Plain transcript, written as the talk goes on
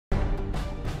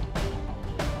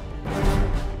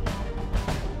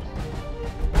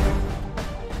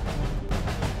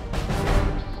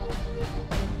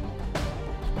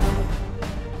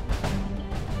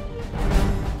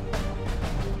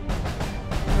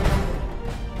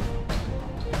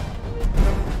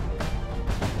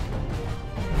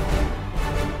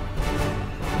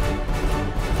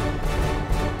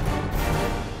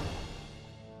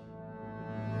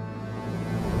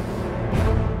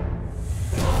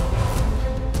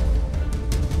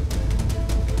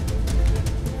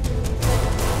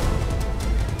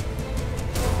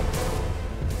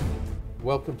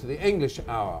welcome to the English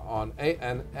Hour on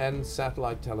ANN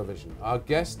Satellite Television. Our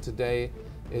guest today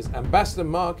is Ambassador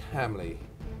Mark Hambley.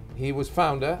 He was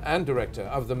founder and director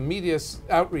of the Media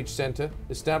Outreach Center,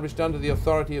 established under the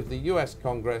authority of the U.S.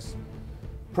 Congress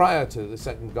prior to the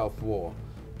Second Gulf War.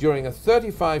 During a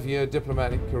 35-year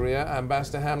diplomatic career,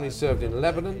 Ambassador Hambley served in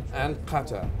Lebanon and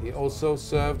Qatar. He also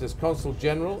served as Consul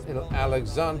General in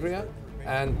Alexandria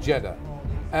and Jeddah.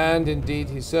 And indeed,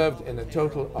 he served in a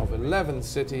total of 11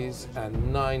 cities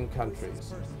and 9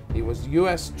 countries. He was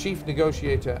U.S. Chief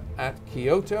Negotiator at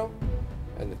Kyoto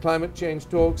and the climate change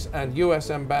talks and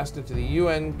U.S. Ambassador to the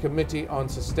UN Committee on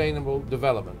Sustainable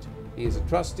Development. He is a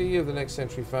trustee of the Next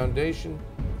Century Foundation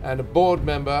and a board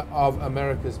member of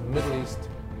America's Middle East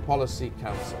Policy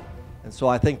Council. And so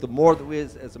I think the more that we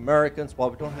as Americans,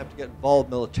 while we don't have to get involved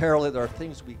militarily, there are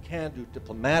things we can do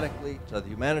diplomatically to the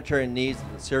humanitarian needs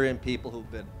of the Syrian people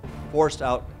who've been forced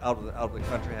out of the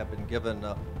country, have been given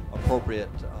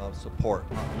appropriate support.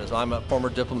 As I'm a former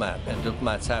diplomat, and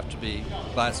diplomats have to be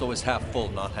glass always half full,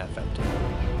 not half empty.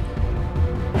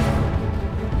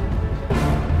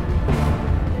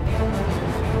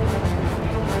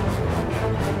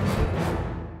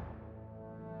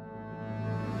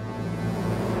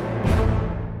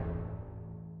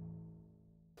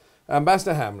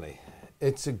 Ambassador Hambley,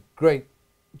 it's a great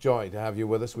joy to have you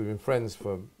with us. We've been friends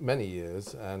for many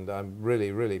years, and I'm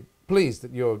really, really pleased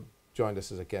that you've joined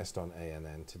us as a guest on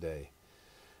ANN today.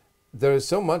 There is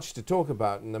so much to talk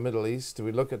about in the Middle East.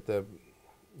 We look at the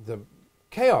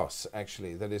chaos,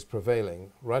 actually, that is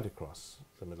prevailing right across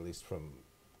the Middle East, from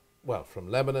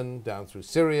Lebanon down through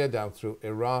Syria, down through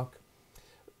Iraq.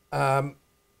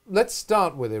 Let's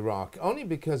start with Iraq, only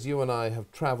because you and I have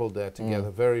traveled there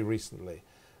together very recently.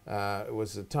 It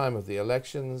was the time of the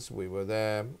elections. We were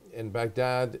there in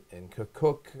Baghdad, in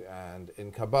Kirkuk, and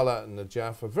in Kabbalah and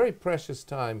Najaf. A very precious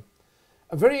time,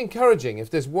 and very encouraging. If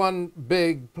there's one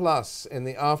big plus in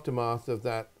the aftermath of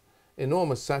that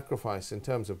enormous sacrifice in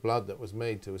terms of blood that was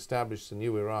made to establish the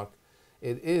new Iraq,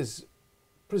 it is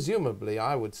presumably,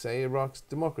 I would say, Iraq's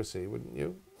democracy, wouldn't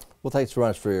you? Well, thanks very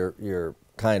much for your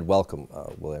kind welcome,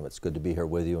 William. It's good to be here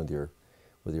with you and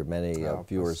with your many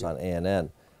viewers on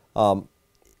ANN.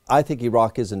 I think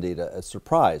Iraq is indeed a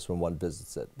surprise when one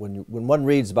visits it. When one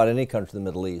reads about any country in the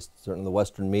Middle East, certainly the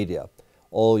Western media,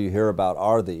 all you hear about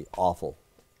are the awful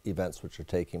events which are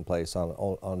taking place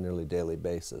on a nearly daily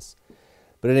basis.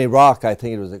 But in Iraq, I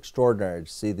think it was extraordinary to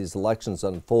see these elections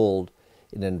unfold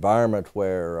in an environment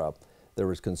where there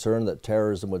was concern that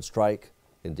terrorism would strike.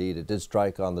 Indeed, it did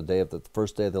strike on the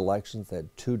first day of the elections. They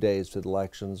had 2 days for the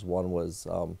elections. One was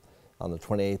on the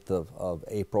 28th of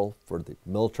April for the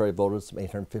military voters. Some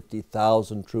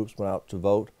 850,000 troops went out to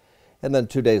vote. And then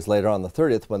 2 days later on the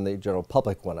 30th when the general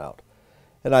public went out.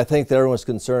 And I think everyone was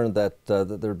concerned that there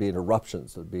would be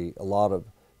interruptions. There would be a lot of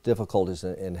difficulties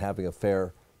in having a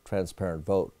fair, transparent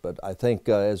vote. But I think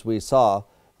as we saw,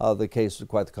 the case was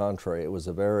quite the contrary. It was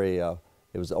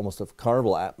it was almost a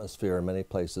carnival atmosphere in many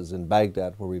places. In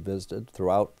Baghdad, where we visited,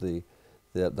 throughout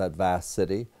that vast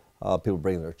city. People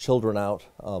bringing their children out.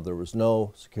 There was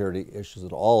no security issues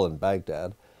at all in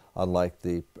Baghdad, unlike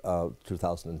the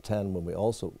 2010 when we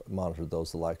also monitored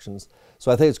those elections.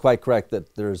 So I think it's quite correct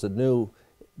that there's the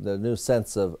new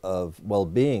sense of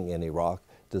well-being in Iraq,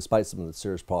 despite some of the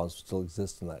serious problems that still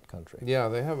exist in that country. Yeah,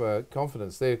 they have a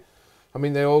confidence. They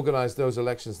organized those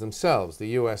elections themselves. The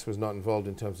U.S. was not involved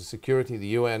in terms of security. The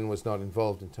UN was not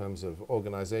involved in terms of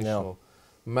organizational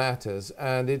matters,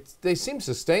 and they seem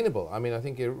sustainable. I mean, I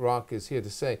think Iraq is here to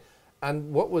stay.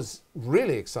 And what was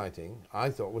really exciting, I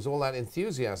thought, was all that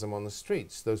enthusiasm on the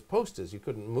streets. Those posters, you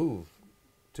couldn't move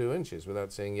 2 inches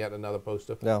without seeing yet another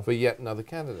poster for yet another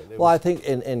candidate. Well, I think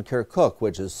in Kirkuk,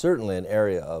 which is certainly an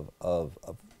area of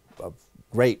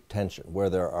great tension,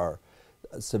 where there are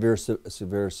severe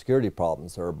security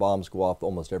problems, there are bombs go off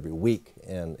almost every week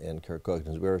in Kirkuk,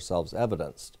 as we ourselves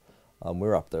evidenced. We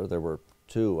were up there. There were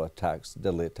 2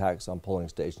 deadly attacks on polling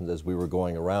stations as we were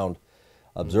going around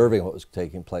observing what was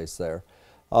taking place there.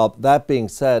 That being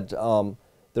said, there are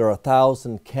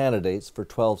 1,000 candidates for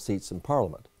 12 seats in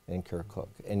Parliament in Kirkuk.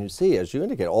 And you see, as you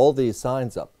indicate, all these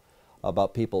signs up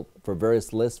about people for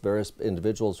various lists, various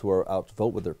individuals who are out to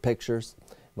vote with their pictures.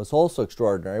 What's also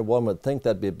extraordinary, one would think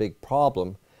that'd be a big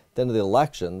problem, then of the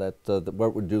election, that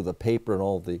what would do the paper and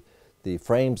all the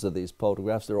frames of these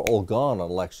photographs, they're all gone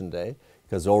on election day,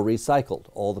 because they're all recycled.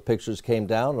 All the pictures came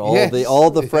down, and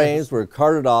all the frames were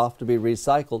carted off to be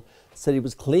recycled. The city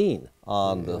was clean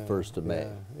on the 1st of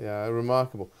May. Yeah,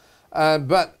 remarkable.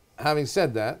 But having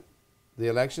said that, the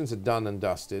elections are done and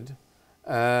dusted,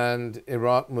 and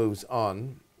Iraq moves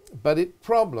on. But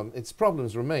its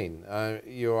problems remain.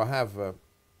 You have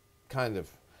kind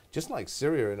of, just like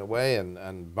Syria in a way,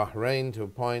 and Bahrain to a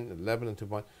point, and Lebanon to a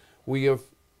point, we are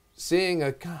seeing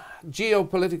a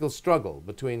geopolitical struggle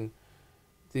between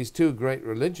these two great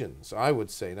religions, I would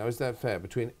say. Now, is that fair?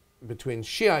 Between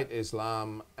Shiite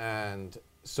Islam and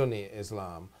Sunni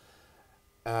Islam,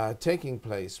 taking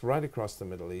place right across the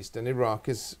Middle East, and Iraq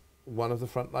is one of the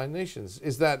frontline nations.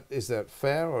 Is that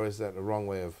fair, or is that a wrong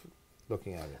way of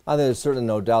looking at it? I think there's certainly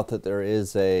no doubt that there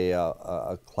is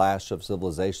a clash of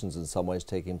civilizations in some ways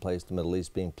taking place. The Middle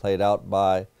East being played out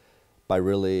by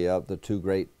really the two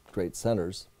great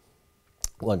centers,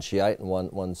 one Shiite and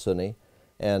one Sunni,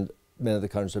 and many of the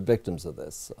countries are victims of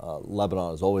this.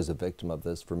 Lebanon is always a victim of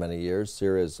this for many years.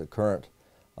 Syria is a current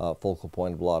focal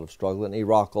point of a lot of struggle, and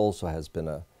Iraq also has been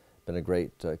a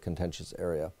great contentious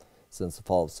area since the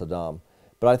fall of Saddam.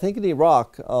 But I think in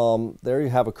Iraq, there you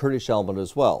have a Kurdish element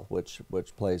as well, which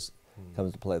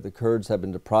comes to play. The Kurds have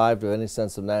been deprived of any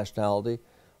sense of nationality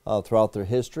throughout their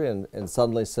history, and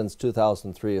suddenly since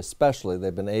 2003 especially,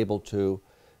 they've been able to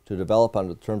develop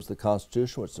under the terms of the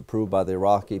Constitution, which is approved by the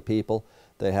Iraqi people.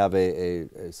 They have a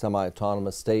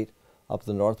semi-autonomous state up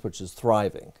the north, which is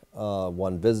thriving.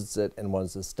 One visits it and one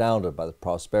is astounded by the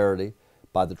prosperity,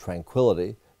 by the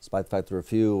tranquility, despite the fact there are a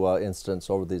few incidents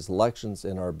over these elections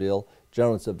in Erbil.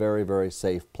 Generally, it's a very, very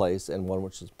safe place and one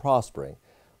which is prospering.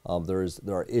 There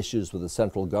are issues with the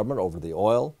central government over the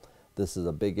oil. This is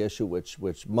a big issue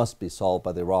which must be solved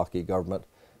by the Iraqi government.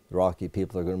 The Iraqi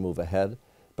people are going to move ahead.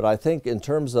 But I think in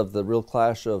terms of the real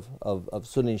clash of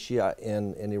Sunni Shia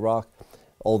in Iraq,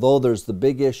 although there's the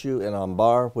big issue in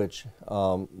Anbar, which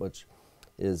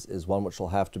is one which will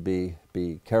have to be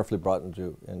carefully brought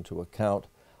into account,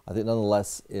 I think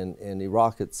nonetheless in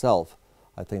Iraq itself,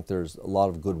 I think there's a lot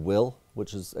of goodwill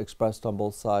which is expressed on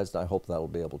both sides, and I hope that will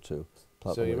be able to.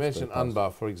 So you mentioned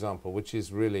Anbar, for example, which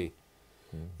is really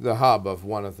the hub of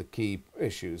one of the key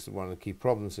issues, one of the key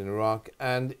problems in Iraq.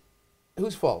 And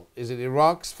whose fault? Is it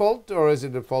Iraq's fault, or is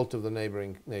it the fault of the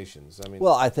neighboring nations? I mean,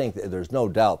 well, I think there's no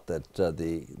doubt that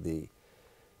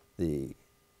the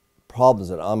problems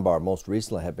in Anbar most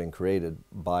recently have been created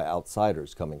by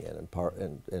outsiders coming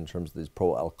in terms of these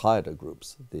pro-Al Qaeda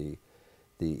groups, the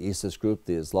ISIS group,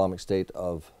 the Islamic State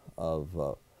of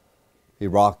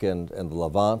Iraq and the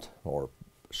Levant, or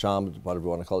Sham, whatever you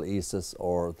want to call it, ISIS,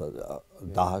 or the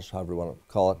Daesh, however you want to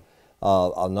call it,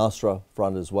 al-Nusra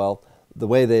Front as well. The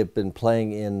way they've been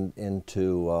playing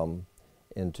into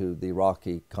the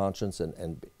Iraqi conscience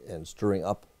and stirring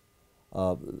up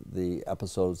the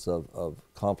episodes of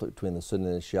conflict between the Sunni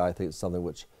and the Shia, I think it's something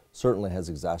which certainly has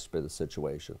exacerbated the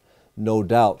situation. No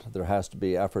doubt there has to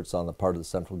be efforts on the part of the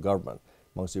central government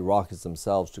amongst the Iraqis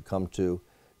themselves to come to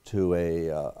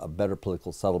a better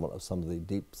political settlement of some of the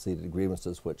deep-seated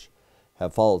grievances which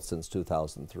have followed since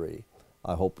 2003.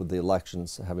 I hope with the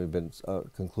elections having been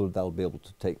concluded that will be able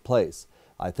to take place.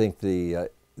 I think the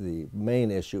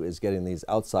main issue is getting these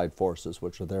outside forces,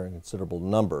 which are there in considerable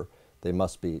number. They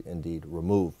must be indeed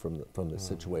removed from the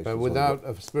situation. But without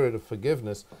a spirit of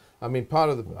forgiveness, I mean, part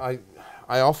of the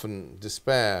I often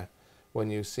despair when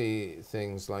you see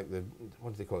things like the,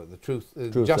 what do they call it, the truth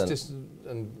justice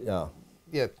and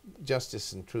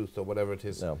justice and truth, or whatever it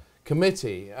is,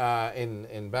 committee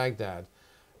in Baghdad,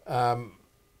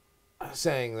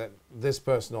 saying that this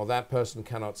person or that person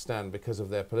cannot stand because of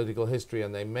their political history,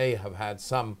 and they may have had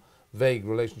some vague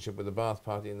relationship with the Ba'ath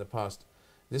Party in the past.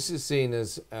 This is seen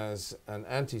as an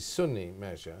anti-Sunni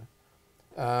measure.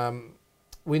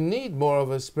 We need more of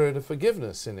a spirit of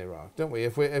forgiveness in Iraq, don't we?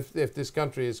 If this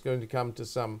country is going to come to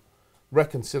some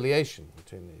reconciliation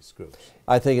between these groups.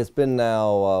 I think it's been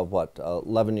now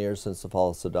 11 years since the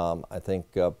fall of Saddam. I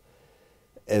think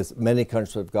as many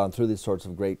countries have gone through these sorts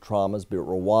of great traumas, be it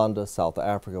Rwanda, South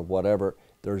Africa, whatever,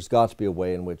 there's got to be a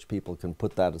way in which people can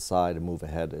put that aside and move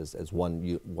ahead as one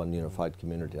unified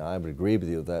community. And I would agree with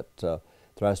you that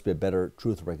there has to be a better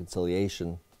truth and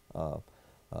reconciliation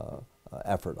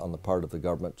effort on the part of the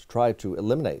government to try to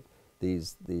eliminate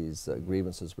these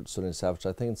grievances which Sunnis have, which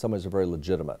I think in some ways are very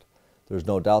legitimate. There's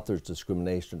no doubt there's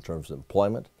discrimination in terms of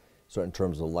employment, so in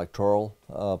terms of electoral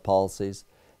policies,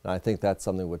 and I think that's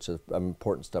something which is an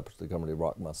important step which the government of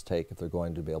Iraq must take if they're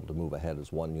going to be able to move ahead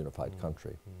as one unified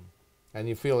country. And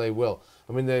you feel they will.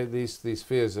 I mean, these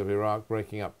fears of Iraq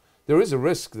breaking up. There is a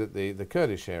risk that the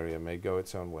Kurdish area may go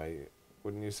its own way,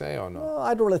 wouldn't you say, or not? No,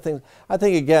 I don't really think. I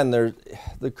think again,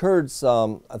 the Kurds.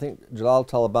 I think Jalal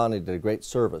Talabani did a great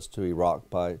service to Iraq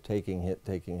by taking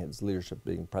his leadership,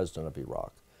 being president of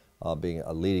Iraq, being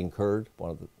a leading Kurd, one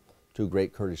of the two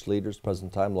great Kurdish leaders,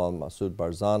 present time, along with Masoud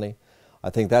Barzani. I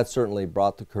think that certainly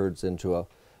brought the Kurds into a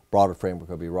broader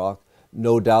framework of Iraq.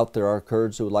 No doubt there are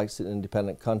Kurds who would like to see an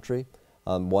independent country.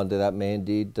 One day that may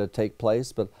indeed take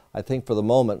place, but I think for the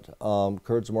moment,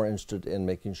 Kurds are more interested in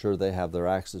making sure they have their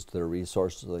access to their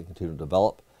resources so they continue to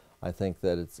develop. I think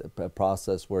that it's a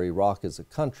process where Iraq as a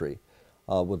country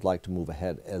would like to move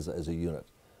ahead as a unit.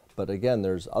 But again,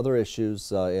 there's other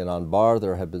issues. In Anbar,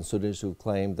 there have been Sunnis who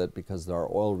claim that because there are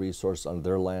oil resources on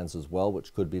their lands as well,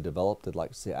 which could be developed, they'd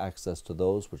like to see access to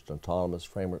those, which an autonomous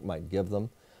framework might give them.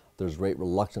 There's great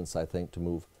reluctance, I think, to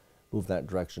move that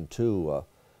direction too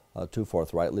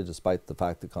forthrightly, despite the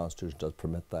fact the Constitution does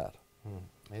permit that.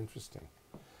 Interesting.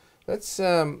 Let's,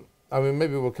 I mean,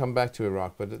 maybe we'll come back to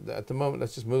Iraq, but at the moment,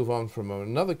 let's just move on for a moment.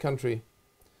 Another country,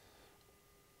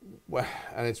 well,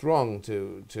 and it's wrong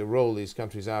to roll these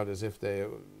countries out as if the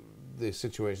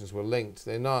situations were linked.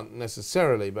 They're not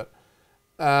necessarily, but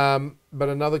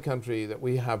another country that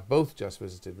we have both just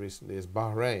visited recently is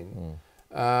Bahrain.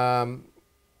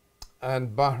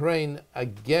 And Bahrain,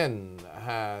 again,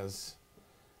 has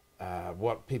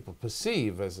what people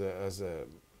perceive as a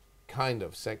kind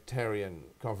of sectarian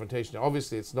confrontation.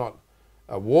 Obviously, it's not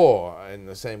a war in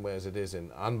the same way as it is in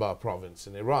Anbar province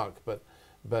in Iraq, but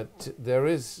there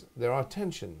are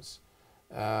tensions.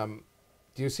 Do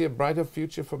you see a brighter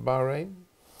future for Bahrain?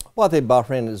 Well, I think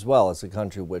Bahrain as well is a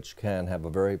country which can have a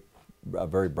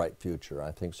very bright future.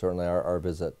 I think certainly our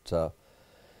visit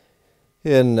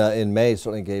in May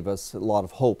certainly gave us a lot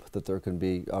of hope that there can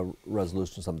be a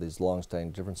resolution of some of these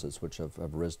long-standing differences which have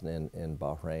arisen in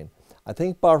Bahrain. I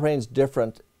think Bahrain's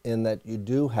different in that you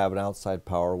do have an outside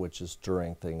power which is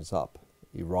stirring things up.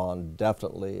 Iran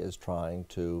definitely is trying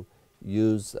to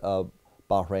use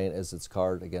Bahrain as its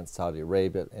card against Saudi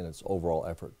Arabia in its overall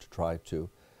effort to try to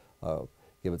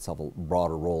give itself a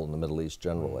broader role in the Middle East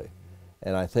generally.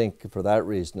 And I think for that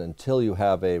reason, until you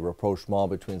have a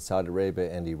rapprochement between Saudi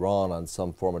Arabia and Iran on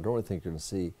some form, I don't really think you're going to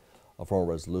see a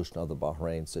formal resolution of the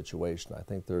Bahrain situation. I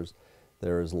think there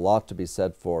is a lot to be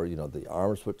said for the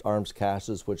arms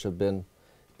caches which have been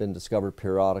discovered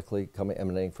periodically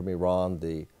emanating from Iran,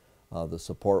 the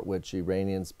support which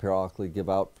Iranians periodically give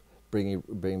out, bringing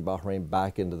Bahrain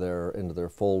back into their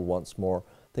fold once more.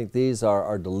 I think these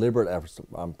are deliberate efforts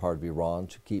on part of Iran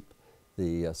to keep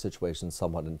the situation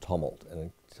somewhat in tumult,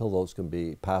 and until those can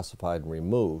be pacified and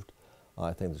removed,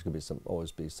 I think there's going to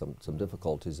always be some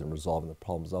difficulties in resolving the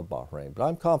problems of Bahrain. But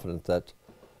I'm confident that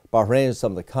Bahrain is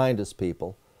some of the kindest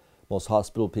people, most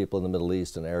hospitable people in the Middle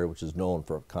East, an area which is known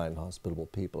for kind, hospitable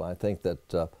people. I think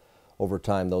that over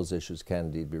time those issues can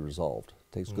indeed be resolved.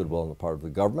 It takes goodwill on the part of the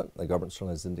government. The government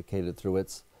certainly has indicated through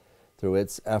its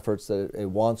efforts that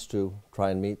it wants to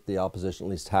try and meet the opposition at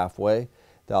least halfway.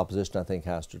 The opposition, I think,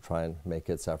 has to try and make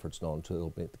its efforts known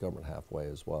to meet the government halfway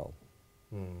as well.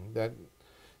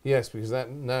 Yes, because that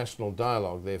national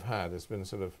dialogue they've had has been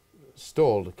sort of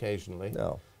stalled occasionally.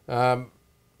 No. But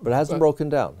it hasn't broken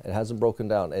down. It hasn't broken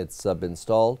down. It's been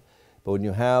stalled. But when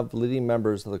you have leading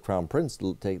members of the Crown Prince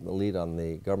taking the lead on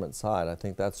the government side, I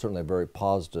think that's certainly a very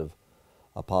positive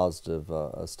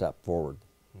step forward.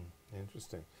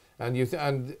 Interesting. And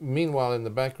and meanwhile, in the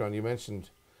background, you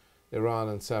mentioned Iran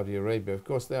and Saudi Arabia. Of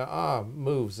course, there are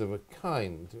moves of a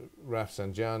kind.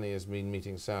 Rafsanjani has been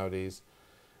meeting Saudis.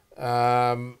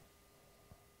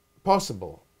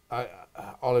 Possible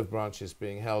olive branches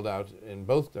being held out in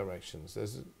both directions.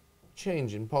 There's a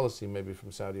change in policy maybe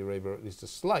from Saudi Arabia, or at least a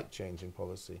slight change in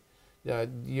policy. Do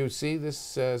you see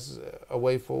this as a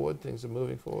way forward? Things are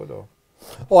moving forward? Or?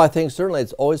 Oh, I think certainly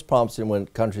it's always promising when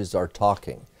countries are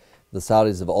talking. The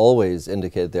Saudis have always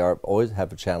indicated they always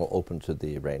have a channel open to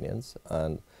the Iranians,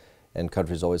 and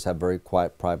countries always have very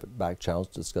quiet private back channels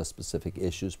to discuss specific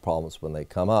issues, problems when they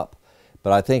come up.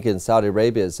 But I think in Saudi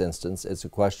Arabia's instance, it's a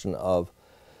question of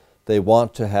they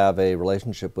want to have a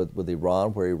relationship with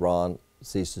Iran where Iran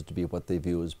ceases to be what they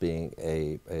view as being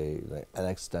an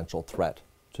existential threat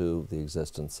to the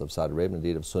existence of Saudi Arabia,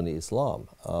 indeed of Sunni Islam.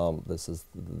 This is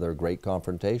their great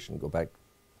confrontation, go back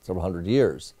several hundred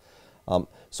years.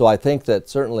 So I think that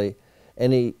certainly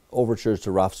any overtures to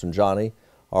Rafsanjani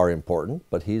are important,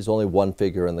 but he's only one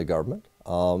figure in the government.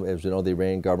 As you know, the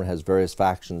Iranian government has various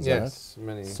factions in it.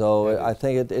 Many. So I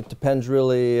think it depends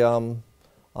really on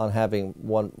having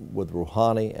one with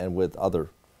Rouhani and with other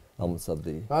elements of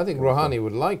the... I think Rouhani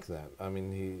would like that. I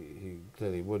mean, he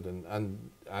clearly would, and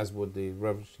as would the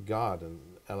Revolutionary Guard and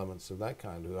elements of that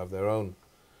kind who have their own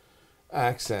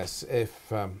access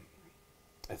if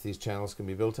these channels can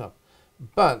be built up.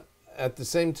 But at the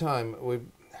same time, we've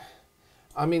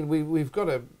got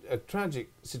a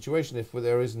tragic situation if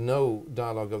there is no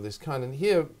dialogue of this kind. And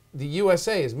here, the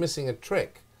USA is missing a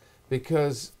trick,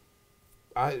 because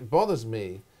it bothers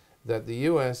me that the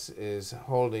US is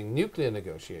holding nuclear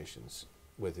negotiations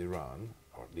with Iran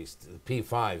or at least the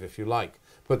P5, if you like.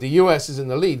 But the US is in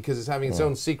the lead because it's having its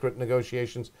own secret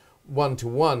negotiations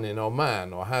one-to-one in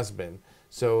Oman, or has been.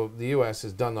 So the US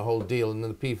has done the whole deal, and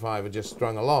then the P5 are just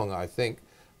strung along, I think.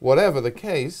 Whatever the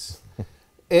case,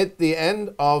 at the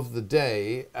end of the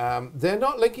day, they're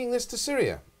not linking this to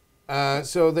Syria.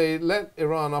 So they let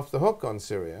Iran off the hook on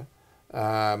Syria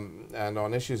and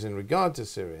on issues in regard to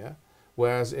Syria,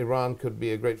 whereas Iran could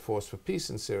be a great force for peace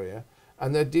in Syria.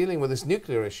 And they're dealing with this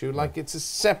nuclear issue like it's a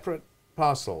separate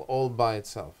parcel all by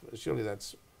itself. Surely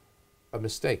that's a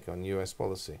mistake on US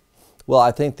policy. Well,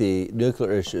 I think the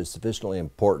nuclear issue is sufficiently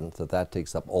important that that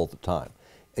takes up all the time.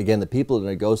 Again, the people who are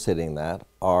negotiating that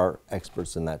are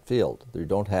experts in that field. You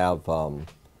don't have,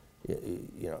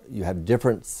 you have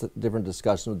different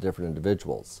discussions with different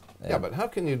individuals. Yeah, but how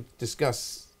can you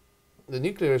discuss the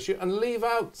nuclear issue and leave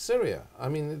out Syria? I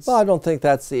mean, it's... Well, I don't think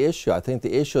that's the issue. I think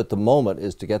the issue at the moment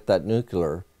is to get that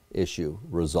nuclear issue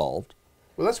resolved.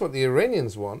 Well, that's what the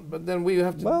Iranians want, but then we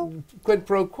have to quid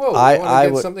pro quo. We I want to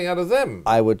get would, something out of them.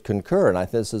 I would concur, and I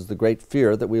think this is the great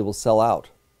fear that we will sell out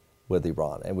with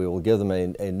Iran, and we will give them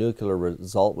a nuclear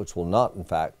result which will not, in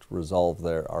fact, resolve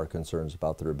our concerns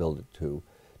about their ability to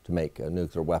make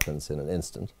nuclear weapons in an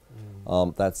instant.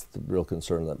 That's the real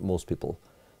concern that most people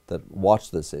that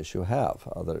watch this issue have,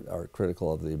 that are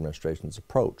critical of the administration's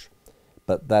approach.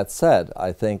 But that said,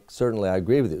 I think certainly I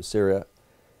agree with you. Syria,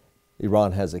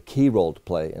 Iran has a key role to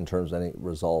play in terms of any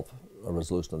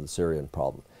resolution of the Syrian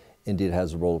problem. Indeed, it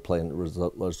has a role to play in the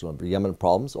resolution of the Yemen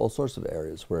problems, all sorts of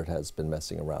areas where it has been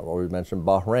messing around. Or we mentioned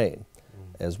Bahrain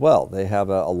as well. They have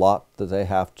a lot that they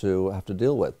have to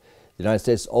deal with. The United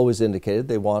States always indicated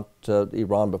they want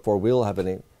Iran, before we'll have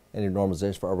any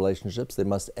normalization for our relationships, they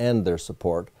must end their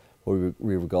support for what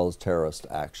we regard as terrorist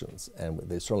actions. And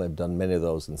they certainly have done many of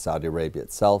those in Saudi Arabia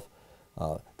itself.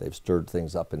 They've stirred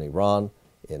things up in Iran,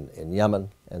 in Yemen,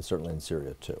 and certainly in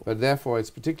Syria too. But therefore, it's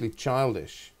particularly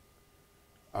childish,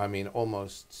 I mean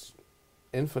almost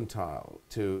infantile,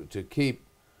 to keep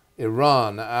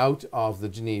Iran out of the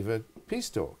Geneva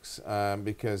peace talks,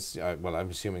 because, well,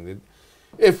 I'm assuming that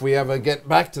if we ever get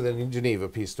back to the Geneva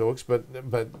peace talks, but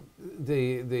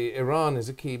the Iran is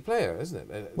a key player,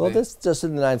 isn't it? Well, this just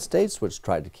in the United States which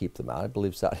tried to keep them out. I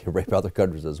believe Saudi Arabia, other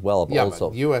countries as well. But yeah, also,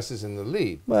 but the U.S. is in the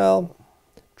lead. Well,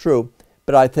 true.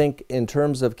 But I think in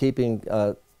terms of keeping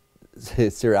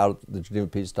Syria out of the Geneva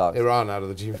peace talks, Iran out of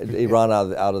the Geneva peace Iran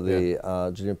out of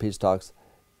the Geneva peace talks,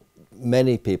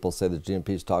 many people say the Geneva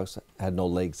peace talks had no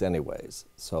legs anyways.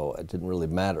 So it didn't really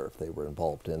matter if they were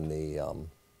involved in the.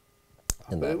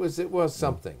 But it was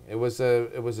something. It was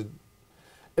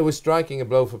striking a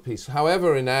blow for peace.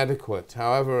 However inadequate,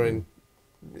 however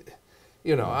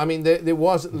I mean, there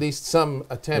was at least some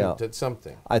attempt at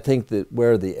something. I think that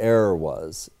where the error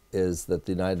is that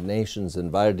the United Nations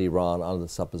invited Iran on the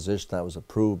supposition that was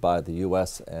approved by the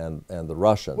U.S. and the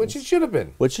Russians. Which it should have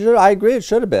been. I agree it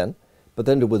should have been. But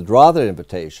then to withdraw that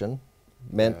invitation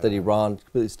meant that Iran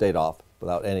completely stayed off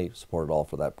without any support at all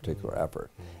for that particular effort.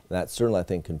 And that certainly, I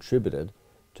think, contributed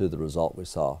to the result we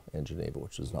saw in Geneva,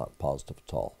 which was not positive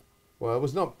at all. Well, it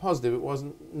was not positive, it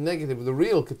wasn't negative. The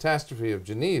real catastrophe of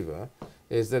Geneva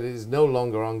is that it is no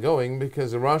longer ongoing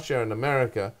because Russia and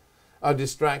America are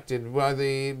distracted by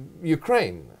the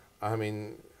Ukraine. I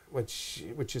mean, which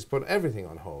has put everything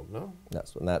on hold, no?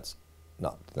 That's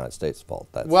not the United States' fault.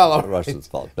 That's Russia's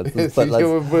fault. But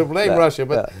we'll blame Russia,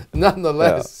 but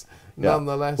nonetheless.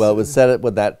 Nonetheless. Well, it was said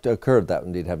when that occurred, that would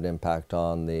indeed have an impact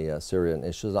on the Syrian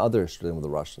issues and other issues with the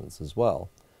Russians as well.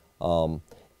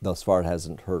 Thus far, it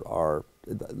hasn't hurt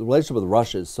the relationship with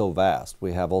Russia is so vast.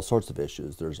 We have all sorts of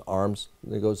issues. There's arms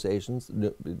negotiations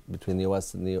between the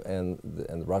U.S. and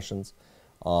the Russians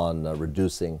on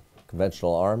reducing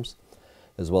conventional arms,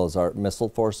 as well as our missile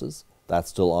forces. That's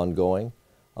still ongoing.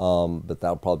 But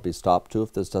that'll probably be stopped too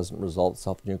if this doesn't resolve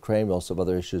itself in Ukraine. We also have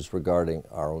other issues regarding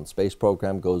our own space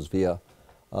program, goes via,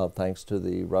 thanks to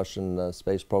the Russian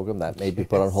space program. That may be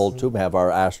put on hold too. We have our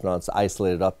astronauts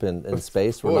isolated up in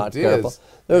space. We're not careful.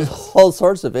 There's all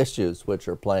sorts of issues which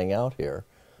are playing out here,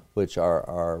 which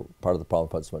are part of the problem,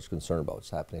 put so much concern about what's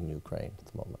happening in Ukraine at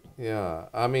the moment. Yeah,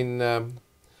 I mean,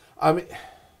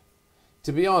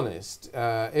 to be honest,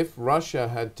 if Russia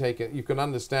had taken, you can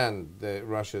understand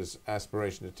Russia's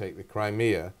aspiration to take the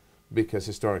Crimea because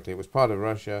historically it was part of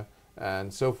Russia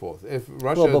and so forth. If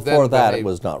Russia before that it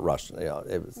was not Russian.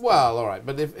 It was, well, all right,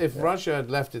 but if Russia had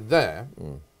left it there,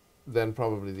 then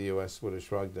probably the U.S. would have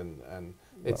shrugged, and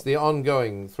it's the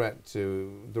ongoing threat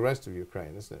to the rest of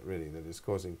Ukraine, isn't it, really, that is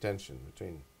causing tension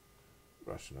between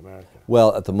Russia and America.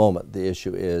 Well, at the moment, the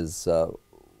issue is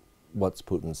what's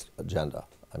Putin's agenda?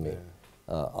 I mean.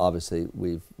 Obviously,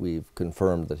 we've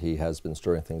confirmed that he has been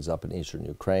stirring things up in eastern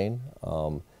Ukraine.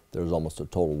 There's almost a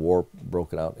total war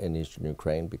broken out in eastern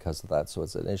Ukraine because of that. So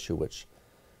it's an issue which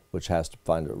has to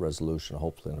find a resolution,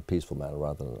 hopefully in a peaceful manner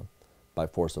rather than by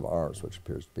force of arms, which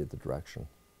appears to be the direction.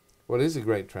 Well, it is a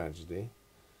great tragedy.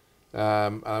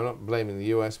 I'm not blaming the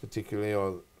U.S. particularly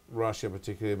or Russia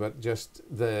particularly, but just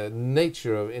the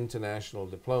nature of international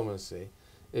diplomacy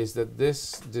is that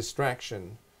this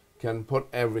distraction can put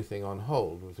everything on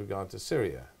hold with regard to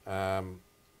Syria. I mean,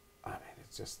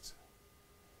 it's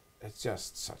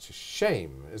just such a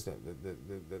shame, isn't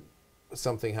it, that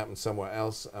something happens somewhere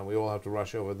else and we all have to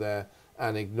rush over there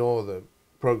and ignore the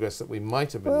progress that we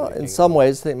might have been making. Well, in some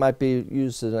ways, they might be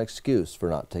used as an excuse for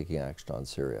not taking action on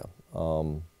Syria.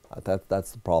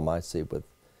 That's the problem I see with,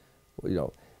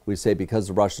 we say because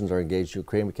the Russians are engaged in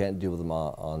Ukraine, we can't deal with them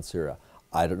on Syria.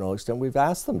 I don't know to the extent we've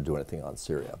asked them to do anything on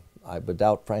Syria. I would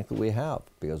doubt, frankly, we have,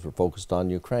 because we're focused on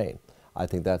Ukraine. I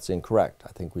think that's incorrect.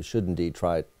 I think we should indeed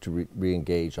try to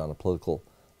re-engage on a political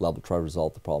level, try to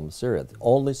resolve the problem of Syria. The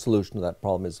only solution to that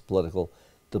problem is a political,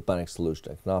 diplomatic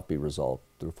solution. It cannot be resolved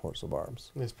through force of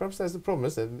arms. Yes, perhaps that's the problem,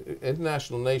 isn't it?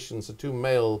 International nations are too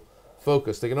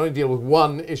male-focused. They can only deal with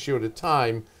one issue at a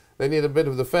time. They need a bit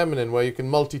of the feminine where you can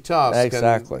multitask.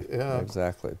 Exactly. And, yeah.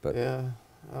 Exactly. But yeah.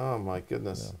 Oh my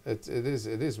goodness. Yeah. It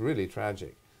is really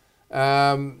tragic.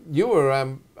 You were. I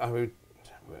mean,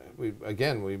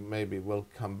 we maybe will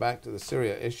come back to the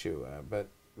Syria issue, but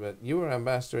you were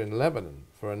ambassador in Lebanon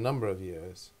for a number of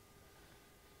years.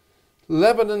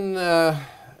 Lebanon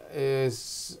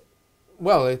is,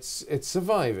 well, it's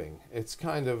surviving. It's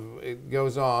kind of, it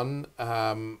goes on,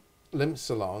 limps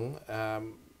along,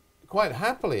 quite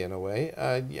happily in a way.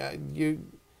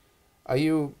 Are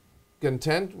you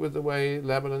content with the way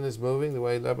Lebanon is moving, the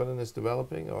way Lebanon is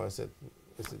developing, or is it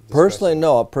personally,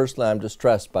 no. Personally, I'm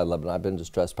distressed by Lebanon. I've been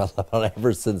distressed by Lebanon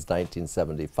ever since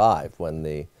 1975, when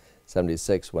the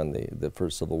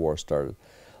first civil war started.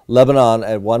 Lebanon,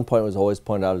 at one point, was always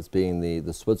pointed out as being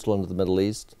the Switzerland of the Middle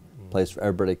East, a place where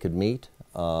everybody could meet,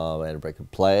 and everybody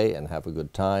could play and have a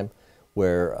good time,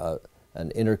 where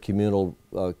an intercommunal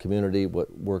community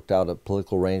worked out a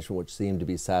political arrangement which seemed to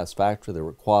be satisfactory. There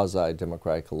were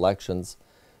quasi-democratic elections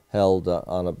held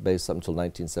on a base up until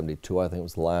 1972. I think it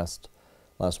was the last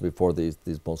one before these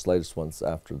most latest ones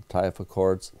after the Taif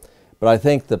Accords. But I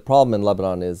think the problem in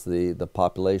Lebanon is the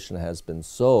population has been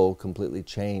so completely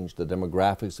changed. The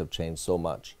demographics have changed so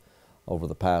much over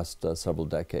the past several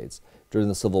decades. During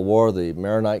the Civil War, the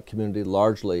Maronite community,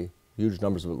 largely huge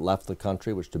numbers of it left the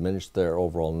country, which diminished their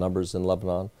overall numbers in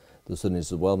Lebanon. The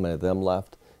Sunnis as well, many of them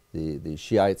left. The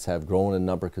Shiites have grown in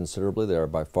number considerably. They are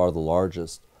by far the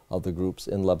largest of the groups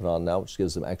in Lebanon now, which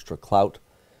gives them extra clout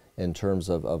in terms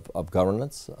of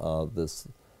governance. This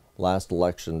last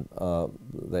election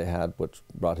they had, which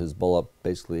brought Hezbollah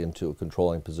basically into a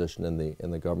controlling position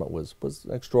in the government, was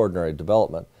an extraordinary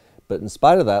development. But in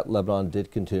spite of that, Lebanon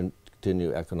did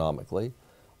continue economically.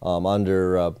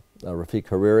 Under Rafik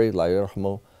Hariri, Allah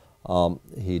yarhamu,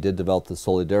 he did develop the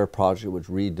Solidaire project, which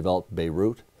redeveloped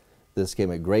Beirut. This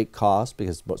came at great cost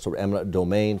because it's sort of eminent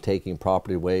domain, taking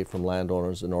property away from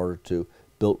landowners in order to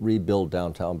rebuild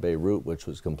downtown Beirut, which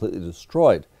was completely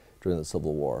destroyed during the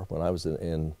Civil War. When I was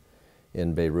in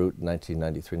Beirut in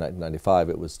 1993, 1995,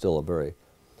 it was still a very,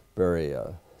 very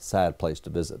sad place to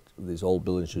visit. These old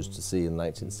buildings you used to see in the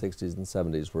 1960s and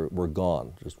 70s were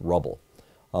gone, just rubble.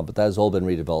 But that has all been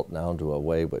redeveloped now into a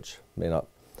way which may not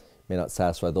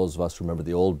satisfy those of us who remember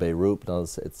the old Beirut,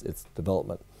 but its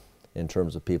development in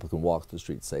terms of people can walk the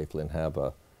streets safely and have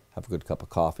a good cup of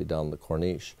coffee down the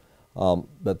Corniche.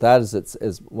 But that is,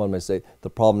 as one may say, the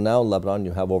problem now in Lebanon.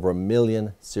 You have over 1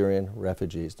 million Syrian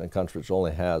refugees in a country which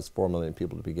only has 4 million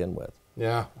people to begin with.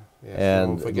 Yeah.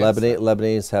 And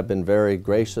Lebanese have been very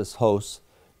gracious hosts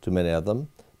to many of them.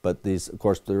 But these, of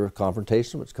course, there are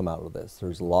confrontations which come out of this.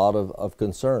 There's a lot of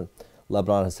concern.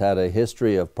 Lebanon has had a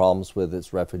history of problems with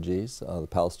its refugees. The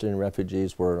Palestinian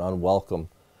refugees were an unwelcome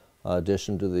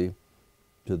addition to the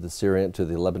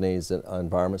Lebanese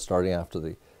environment, starting after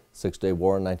the Six-Day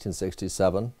War in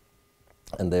 1967.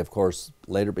 And they, of course,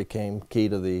 later became key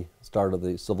to the start of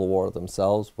the Civil War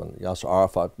themselves when Yasser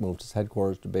Arafat moved his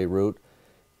headquarters to Beirut,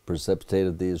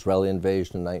 precipitated the Israeli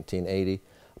invasion in 1980.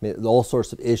 I mean, all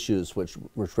sorts of issues which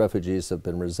refugees have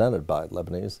been resented by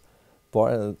Lebanese.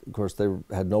 And of course, they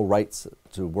had no rights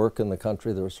to work in the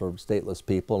country. They were sort of stateless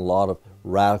people, and a lot of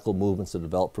radical movements have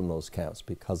developed from those camps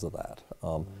because of that.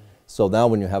 So now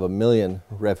when you have 1 million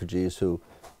refugees who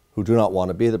do not want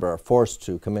to be there but are forced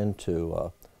to come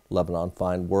into Lebanon,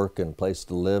 find work and place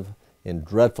to live in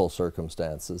dreadful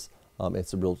circumstances,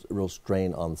 it's a real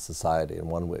strain on society, and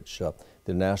one which the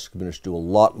international community should do a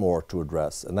lot more to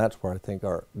address. And that's where I think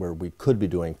where we could be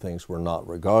doing things we're not,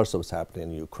 regardless of what's happening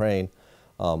in Ukraine.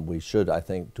 We should, I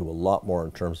think, do a lot more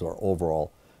in terms of our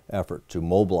overall effort to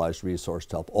mobilize resources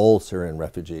to help all Syrian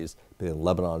refugees, be in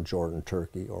Lebanon, Jordan,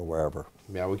 Turkey, or wherever.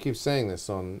 Yeah, we keep saying this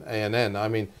on ANN. I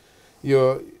mean,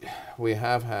 we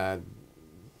have had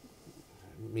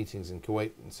meetings in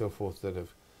Kuwait and so forth that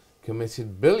have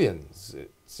committed billions,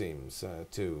 it seems,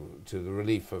 to the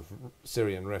relief of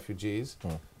Syrian refugees,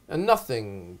 and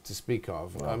nothing to speak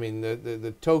of. No. I mean,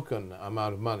 the token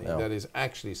amount of money that is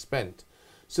actually spent.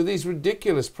 So these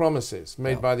ridiculous promises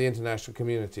made by the international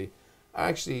community are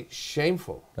actually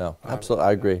shameful. Yeah, absolutely,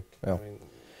 I agree. Yeah.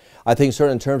 I think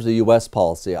certainly in terms of the U.S.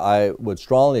 policy, I would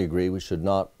strongly agree we should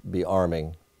not be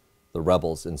arming the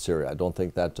rebels in Syria. I don't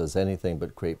think that does anything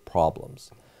but create problems.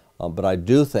 But I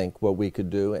do think what we could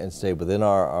do and stay within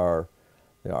our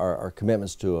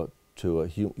commitments to a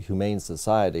humane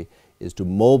society is to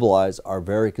mobilize our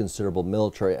very considerable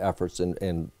military efforts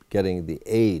in getting the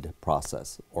aid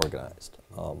process organized.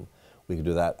 We could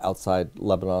do that outside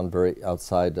Lebanon,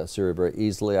 outside Syria very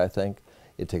easily, I think.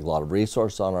 It'd take a lot of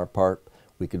resource on our part.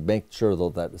 We could make sure, though,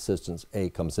 that assistance,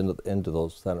 comes into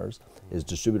those centers, is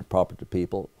distributed properly to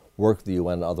people, work with the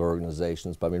UN and other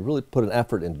organizations, but I mean, really put an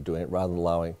effort into doing it rather than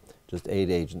allowing just aid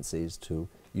agencies to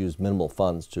use minimal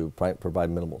funds to provide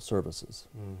minimal services.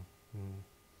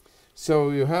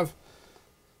 So you have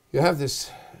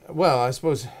this, well, I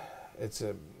suppose it's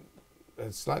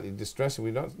slightly distressing.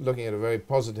 We're not looking at a very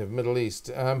positive Middle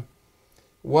East.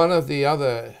 One of the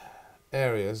other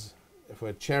areas, if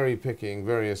we're cherry-picking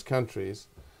various countries,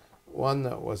 one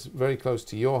that was very close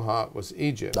to your heart was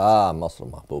Egypt.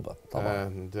 Muslim Mahbouba.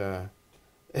 And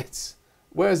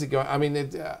where is it going? I mean,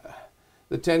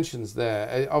 the tensions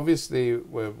there. Obviously,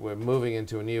 we're moving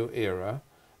into a new era.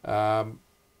 A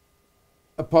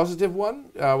positive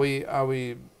one?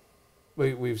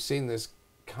 We've seen this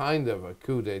kind of a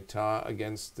coup d'etat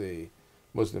against the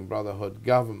Muslim Brotherhood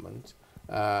government,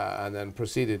 and then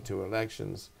proceeded to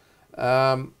elections.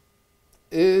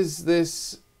 Is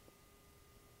this?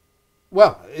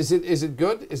 Well, is it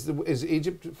good? Is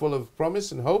Egypt full of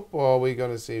promise and hope, or are we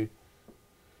going to see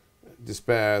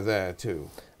despair there too?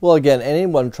 Well, again,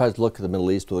 anyone who tries to look at the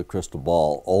Middle East with a crystal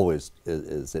ball always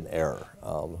is in error.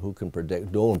 Who can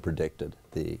predict? No one predicted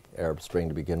the Arab Spring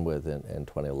to begin with in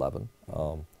 2011.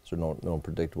 So no one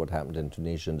predicted what happened in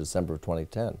Tunisia in December of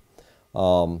 2010.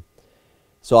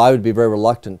 So I would be very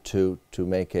reluctant to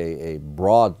make a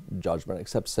broad judgment,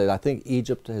 except to say that I think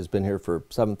Egypt has been here for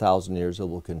 7,000 years. It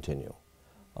will continue.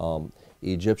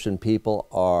 Egyptian people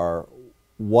are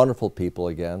wonderful people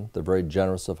again. They're very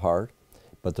generous of heart,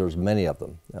 but there's many of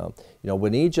them.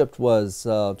 When Egypt was,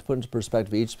 to put into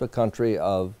perspective, Egypt is a country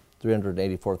of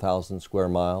 384,000 square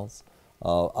miles,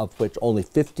 of which only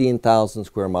 15,000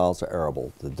 square miles are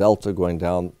arable. The delta going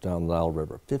down the Nile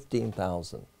River,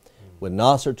 15,000. When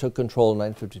Nasser took control in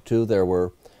 1952, there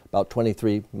were about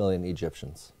 23 million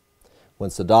Egyptians. When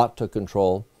Sadat took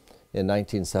control in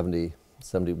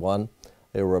 1971,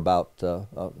 there were about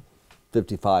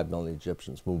 55 million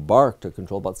Egyptians. When Mubarak took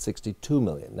control, about 62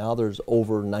 million. Now there's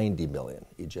over 90 million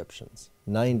Egyptians,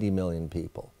 90 million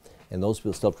people. And those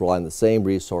people still have to rely on the same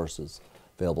resources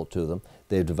available to them.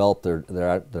 They've developed their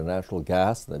natural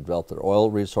gas, and they've developed their oil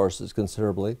resources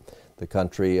considerably. The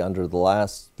country, under the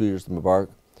last few years of the Mubarak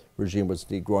regime, was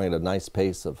growing at a nice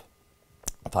pace of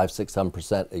 5, 6,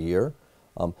 7% a year.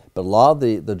 But a lot of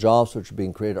the jobs which are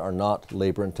being created are not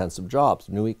labor-intensive jobs.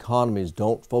 New economies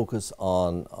don't focus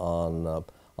on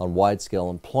wide-scale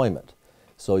employment.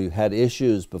 So you had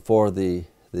issues before the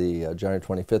January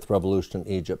 25th revolution in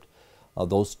Egypt.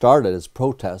 Those started as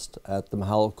protests at the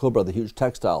Mahal al-Kubra, the huge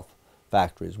textile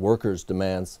factories. Workers'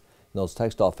 demands in those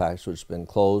textile factories, which have been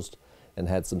closed and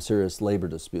had some serious labor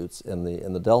disputes in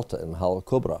the Delta, in Mahal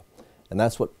al-Kubra. And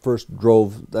that's what first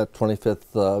drove that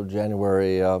 25th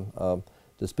January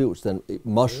dispute, which then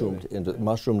mushroomed into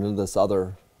this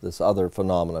other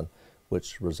phenomenon,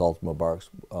 which resulted in Mubarak's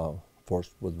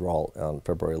forced withdrawal on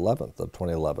February 11th of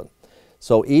 2011.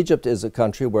 So Egypt is a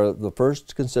country where the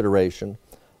first consideration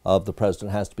of the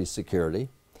president has to be security.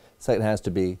 Second has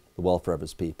to be the welfare of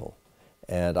his people.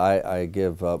 And I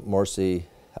give Morsi,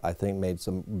 I think, made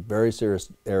some very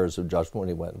serious errors of judgment when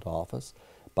he went into office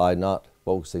by not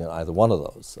focusing on either one of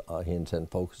those. He instead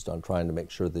focused on trying to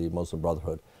make sure the Muslim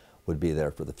Brotherhood would be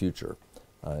there for the future,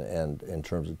 and in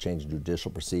terms of changing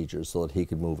judicial procedures so that he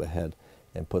could move ahead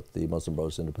and put the Muslim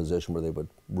Brothers in a position where they would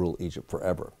rule Egypt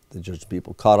forever. The Egyptian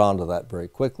people caught on to that very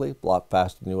quickly, a lot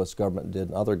faster than the U.S. government did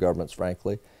and other governments,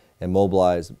 frankly, and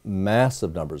mobilized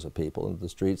massive numbers of people into the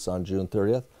streets on June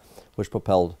 30th. which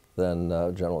propelled then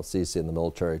General Sisi and the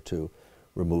military to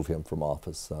remove him from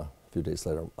office a few days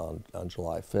later on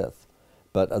July 5th.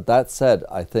 But that said,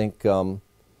 I think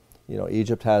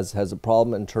Egypt has a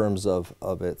problem in terms of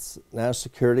its national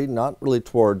security, not really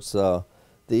towards the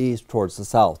east, towards the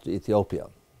south, to Ethiopia.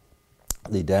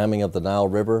 The damming of the Nile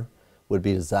River would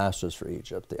be disastrous for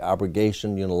Egypt. The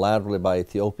abrogation unilaterally by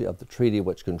Ethiopia of the treaty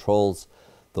which controls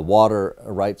the water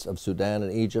rights of Sudan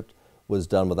and Egypt was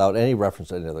done without any reference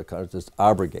to any other country, just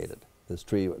abrogated. This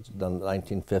treaty was done in the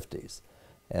 1950s.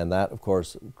 And that, of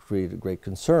course, created great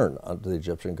concern to the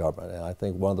Egyptian government. And I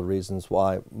think one of the reasons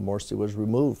why Morsi was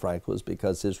removed, frankly, was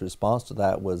because his response to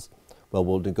that was, well,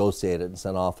 we'll negotiate it and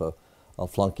send off a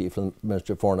flunky from the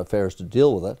Ministry of Foreign Affairs to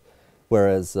deal with it,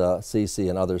 whereas Sisi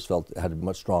and others felt had a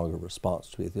much stronger response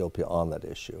to Ethiopia on that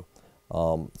issue.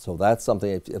 So that's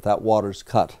something, if that water's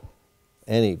cut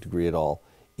any degree at all,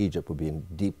 Egypt would be in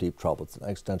deep, deep trouble. It's an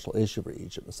existential issue for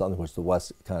Egypt. It's something which the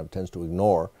West kind of tends to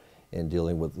ignore in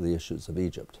dealing with the issues of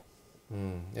Egypt.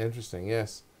 Interesting,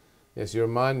 yes. Yes, you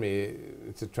remind me,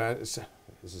 this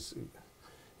is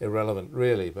irrelevant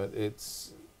really, but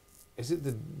is it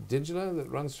the Dijla that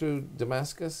runs through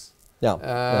Damascus? Yeah.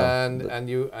 And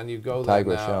you go there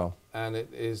Tigris, now, and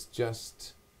it's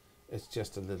just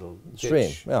a little stream.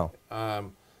 ditch. Yeah.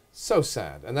 So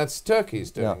sad, and that's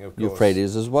Turkey's doing, of course.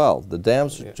 Euphrates as well. The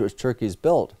dams which Turkey's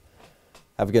built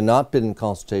have again not been in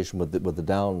consultation with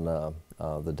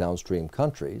the downstream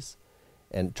countries,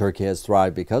 and Turkey has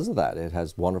thrived because of that. It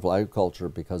has wonderful agriculture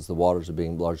because the waters are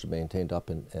being largely maintained up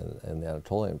in the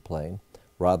Anatolian plain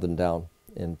rather than down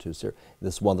into Syria.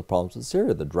 This is one of the problems with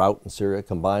Syria. The drought in Syria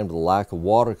combined with the lack of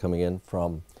water coming in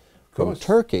from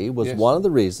Turkey was one of the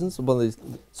reasons, one of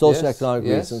the socioeconomic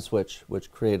reasons which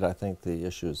created, I think, the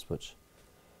issues which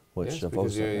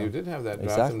because you did have that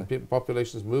drought, exactly. and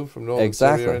populations moved from northern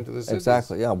Syria into the cities.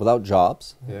 Exactly, yeah, without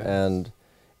jobs, and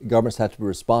governments have to be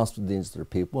responsive to the needs of their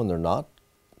people, and they're not.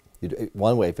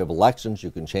 One way, if you have elections,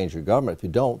 you can change your government. If you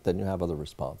don't, then you have other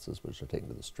responses which are taken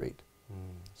to the street.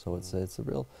 So it's a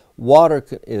real, water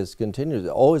is continued. It's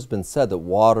always been said that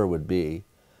water would be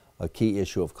a key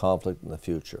issue of conflict in the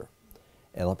future.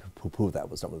 And a lot of people poo-poo that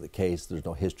was not really the case. There's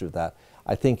no history of that.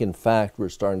 I think, in fact, we're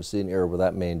starting to see an era where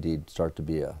that may indeed start to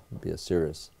be a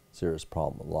serious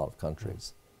problem in a lot of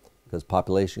countries, because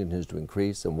population continues to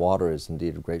increase, and water is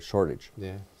indeed a great shortage.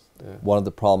 One of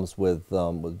the problems with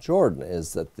Jordan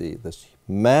is that this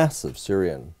massive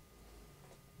Syrian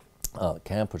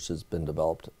camp which has been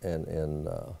developed in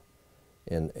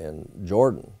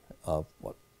Jordan of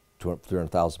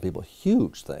 300,000 people,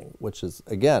 huge thing, which is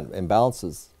again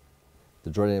imbalances the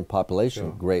Jordanian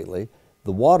population greatly.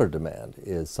 The water demand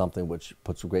is something which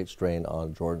puts a great strain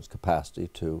on Jordan's capacity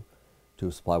to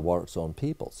supply water to its own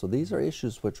people. So these are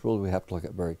issues which really we have to look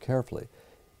at very carefully.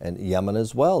 And Yemen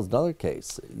as well is another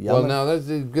case. Well, now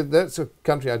that's a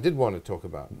country I did want to talk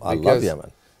about. I love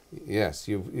Yemen. Yes,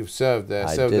 you've served there.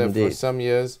 I served did there indeed. for some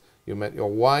years. You met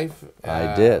your wife.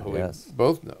 I did. Who yes. we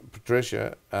both know,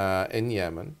 Patricia, in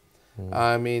Yemen.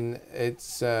 I mean,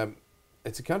 it's a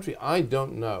country I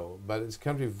don't know, but it's a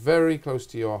country very close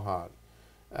to your heart.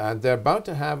 And they're about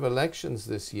to have elections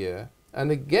this year,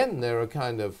 and again they're a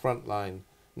kind of frontline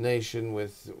nation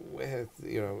with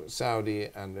Saudi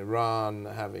and Iran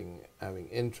having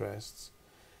interests.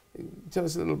 Tell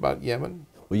us a little about Yemen.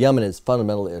 Well, Yemen is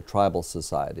fundamentally a tribal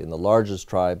society, and the largest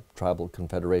tribal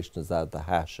confederation is that of the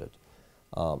Hashid,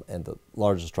 and the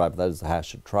largest tribe that is the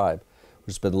Hashid tribe,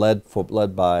 which has been led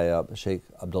by Sheikh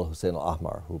Abdullah Hussein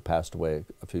al-Ahmar, who passed away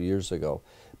a few years ago,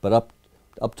 but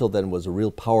up till then was a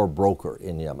real power broker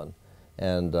in Yemen,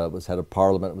 and was head of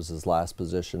parliament. It was his last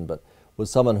position, but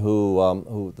was someone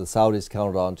who the Saudis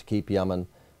counted on to keep Yemen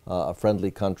a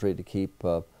friendly country, to keep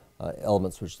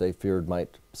elements which they feared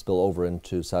might spill over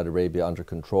into Saudi Arabia under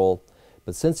control.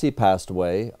 But since he passed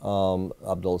away,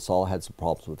 Abdullah Saleh had some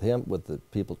problems with him, with the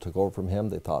people who took over from him.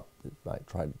 They thought they might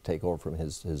try to take over from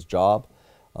his job.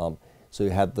 So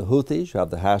you had the Houthis, you have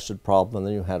the Hashid problem, and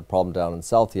then you had a problem down in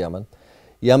South Yemen.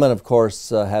 Yemen, of course,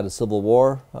 had a civil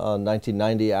war in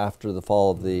 1990 after the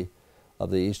fall of the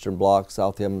Eastern Bloc.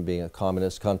 South Yemen being a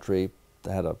communist country,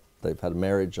 they've had a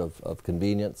marriage of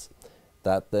convenience.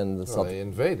 That then they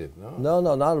invaded, no?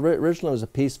 No, not originally. It was a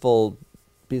peaceful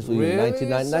really?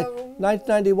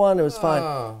 1991. It was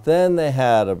fine. Then they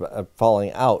had a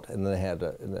falling out, and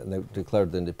then they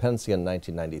declared the independence again in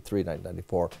 1993,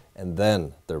 1994, and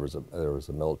then there was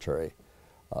a military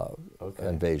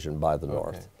invasion by the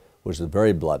North, which was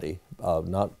very bloody,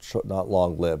 not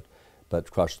long-lived, but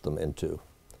crushed them into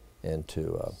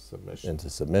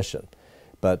submission.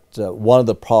 But one of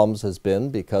the problems has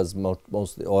been, because most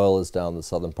of the oil is down the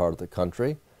southern part of the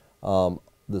country,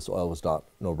 this oil was not,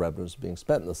 no revenues being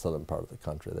spent in the southern part of the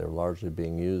country. They were largely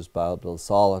being used by Abdul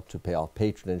Saleh to pay off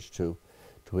patronage to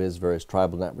his various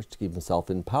tribal networks to keep himself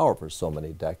in power for so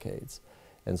many decades.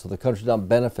 And so the country did not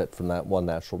benefit from that one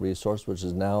natural resource, which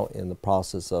is now in the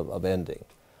process of ending.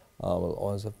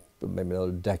 Maybe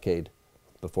another decade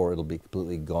before it'll be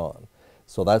completely gone.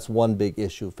 So that's one big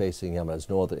issue facing Yemen. There's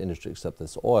no other industry except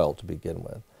this oil to begin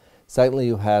with. Secondly,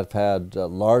 you have had a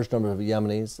large number of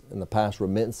Yemenis in the past,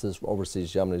 remittances from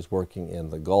overseas Yemenis working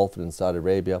in the Gulf and in Saudi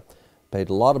Arabia, paid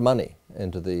a lot of money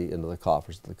into the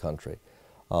coffers of the country.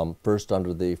 First,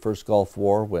 under the first Gulf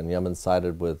War, when Yemen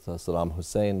sided with Saddam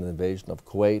Hussein in the invasion of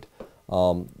Kuwait,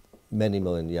 many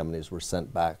million Yemenis were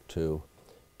sent back to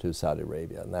Saudi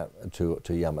Arabia and that to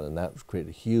Yemen, and that created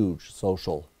a huge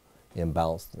social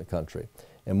imbalance in the country.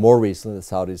 And more recently, the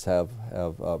Saudis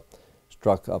have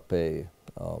struck up a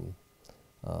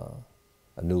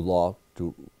new law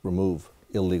to remove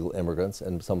illegal immigrants,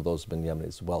 and some of those have been Yemenis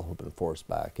as well who've been forced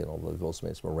back. You know, they've also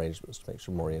made some arrangements to make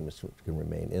sure more Yemenis can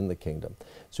remain in the kingdom.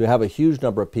 So you have a huge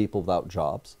number of people without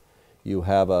jobs. You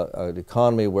have an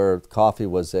economy where coffee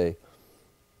was a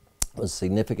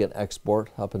significant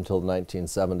export up until the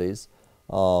 1970s,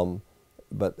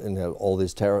 but you know, all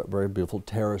these very beautiful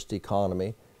terraced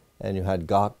economy, and you had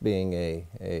ghat being a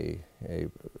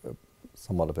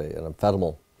somewhat of an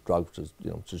amphetamine drug,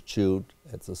 which is chewed.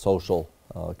 It's a social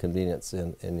convenience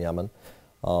in Yemen.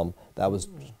 That was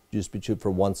used to be chewed for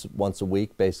once a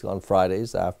week, basically on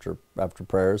Fridays after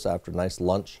prayers, after a nice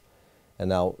lunch, and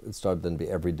now it started then to be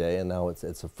every day, and now it's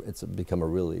become a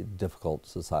really difficult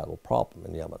societal problem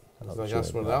in Yemen. It's like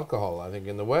us with alcohol, I think,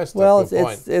 in the West. Well, it's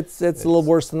a little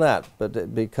worse than that,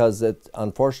 but because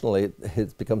unfortunately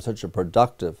it's become such a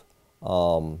productive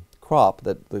crop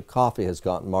that the coffee has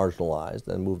gotten marginalized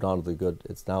and moved on to the good.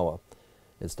 It's now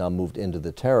moved into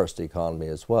the terraced economy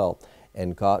as well,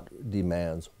 and ghat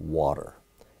demands water,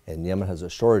 and Yemen has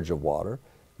a shortage of water.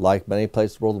 Like many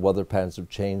places in the world, the weather patterns have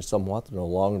changed somewhat. They're no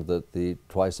longer the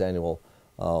twice annual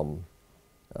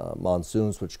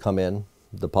monsoons which come in,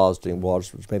 depositing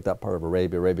waters, which make that part of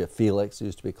Arabia. Arabia Felix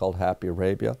used to be called Happy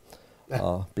Arabia,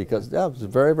 because it was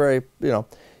very, very,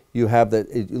 you have that.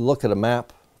 You look at a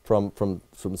map from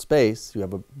space, you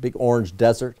have a big orange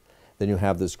desert, then you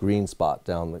have this green spot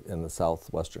down in the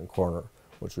southwestern corner,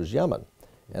 which was Yemen.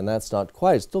 And that's not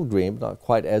quite, it's still green, but not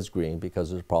quite as green because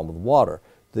there's a problem with water.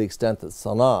 To the extent that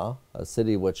Sana'a, a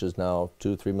city which is now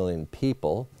 2-3 million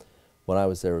people, when I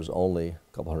was there was only a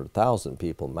couple 100,000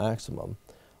 people maximum,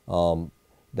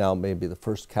 now maybe the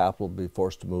first capital to be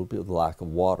forced to move because of the lack of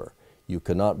water. You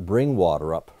cannot bring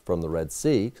water up from the Red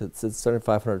Sea because it's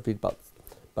 7,500 feet, about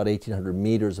 1,800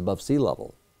 meters above sea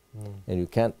level. And you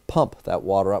can't pump that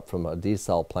water up from a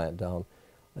desal plant down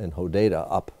in Hodeidah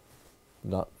up.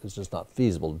 It's just not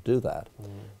feasible to do that.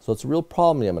 So it's a real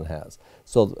problem Yemen has.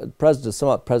 So the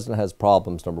president has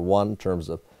problems, number one, in terms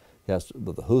of,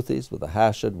 with the Houthis, with the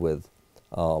Hashid, with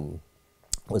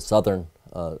southern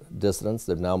dissidents.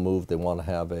 They've now moved, they want to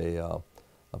have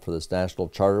for this national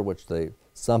charter, which they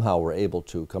somehow were able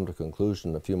to come to a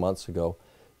conclusion a few months ago,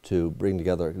 to bring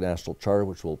together a national charter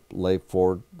which will lay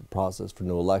forward the process for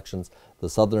new elections. The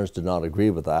Southerners did not agree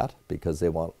with that because they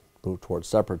want to move towards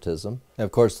separatism. And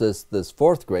of course, this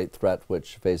fourth great threat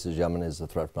which faces Yemen is the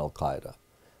threat from al-Qaeda.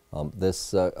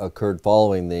 This occurred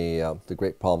following the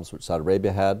great problems which Saudi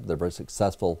Arabia had. Their very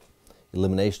successful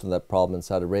elimination of that problem in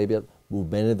Saudi Arabia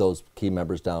moved many of those key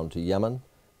members down to Yemen.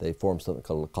 They formed something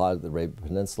called al-Qaeda, the Arabian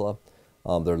Peninsula.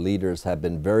 Their leaders have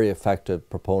been very effective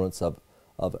proponents of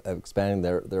expanding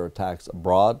their attacks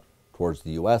abroad, towards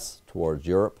the U.S., towards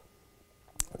Europe.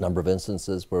 A number of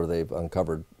instances where they've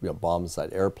uncovered bombs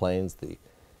inside airplanes. The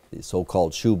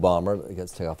so-called shoe bomber that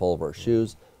gets to take off all of our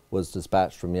shoes was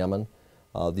dispatched from Yemen.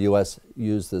 The U.S.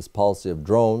 used this policy of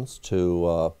drones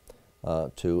to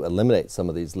eliminate some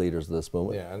of these leaders of this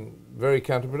movement. Yeah, and very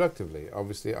counterproductively,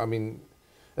 obviously. I mean,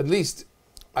 at least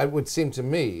it would seem to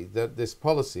me that this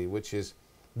policy, which is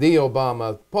the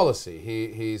Obama policy,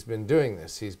 he's been doing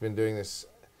this. He's been doing this.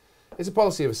 It's a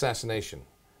policy of assassination.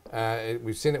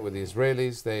 We've seen it with the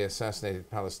Israelis. They assassinated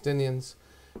Palestinians.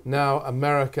 Now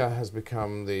America has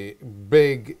become the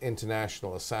big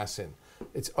international assassin.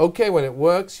 It's okay when it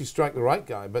works, you strike the right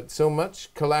guy, but so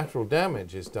much collateral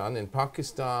damage is done in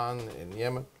Pakistan, in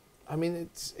Yemen. I mean,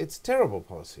 it's terrible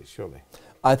policy, surely.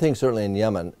 I think certainly in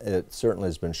Yemen, it certainly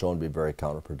has been shown to be very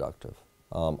counterproductive.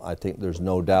 I think there's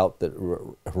no doubt that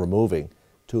removing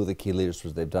two of the key leaders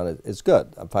they've done is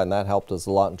good. I find that helped us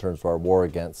a lot in terms of our war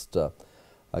against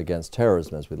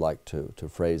terrorism, as we like to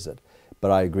phrase it. But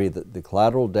I agree that the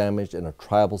collateral damage in a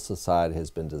tribal society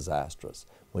has been disastrous.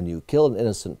 When you kill an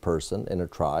innocent person in a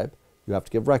tribe, you have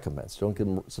to give recompense. You don't give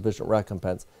them sufficient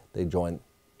recompense, they join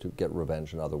to get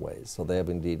revenge in other ways. So they have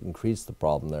indeed increased the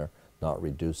problem there, not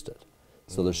reduced it.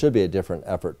 So there should be a different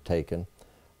effort taken.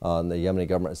 The Yemeni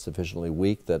government is sufficiently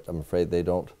weak that I'm afraid they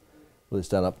don't really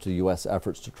stand up to U.S.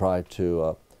 efforts to try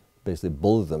to basically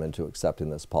bully them into accepting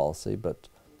this policy. But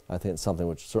I think it's something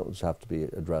which certainly should have to be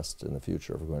addressed in the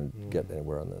future if we're going to get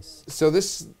anywhere on this. So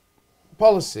this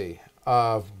policy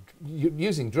of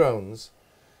using drones,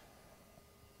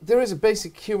 there is a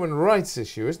basic human rights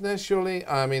issue, isn't there, surely?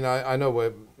 I mean, I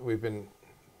know we've been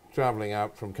traveling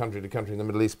out from country to country in the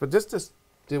Middle East, but just to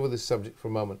deal with this subject for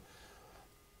a moment.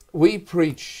 We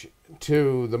preach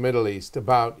to the Middle East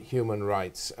about human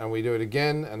rights, and we do it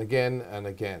again and again and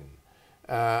again.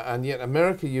 And yet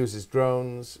America uses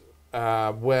drones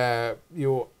where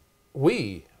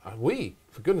we,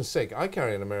 for goodness sake, I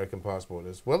carry an American passport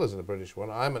as well as a British one.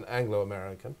 I'm an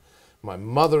Anglo-American. My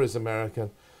mother is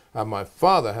American. My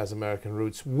father has American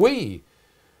roots. We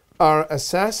are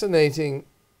assassinating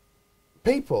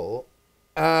people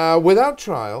without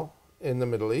trial in the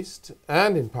Middle East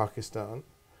and in Pakistan.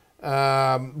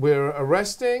 We're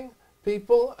arresting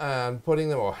people and putting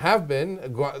them, or have been.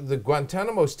 The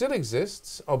Guantanamo still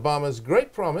exists. Obama's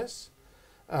great promise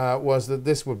was that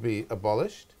this would be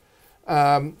abolished.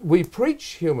 We preach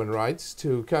human rights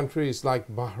to countries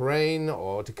like Bahrain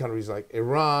or to countries like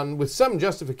Iran with some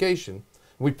justification.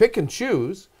 We pick and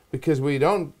choose because we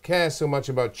don't care so much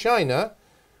about China,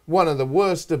 one of the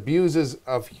worst abusers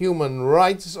of human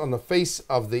rights on the face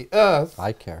of the earth.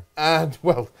 I care. And,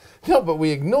 well, no, but we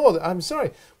ignore that. I'm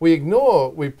sorry. We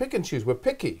pick and choose. We're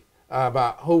picky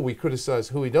about who we criticize,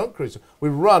 who we don't criticize. We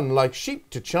run like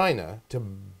sheep to China to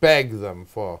beg them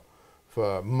for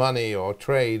money or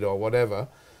trade or whatever.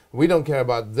 We don't care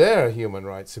about their human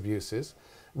rights abuses.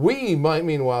 We might,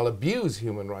 meanwhile, abuse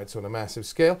human rights on a massive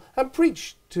scale and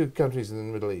preach to countries in the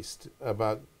Middle East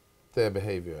about their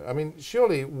behavior. I mean,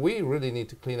 surely we really need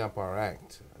to clean up our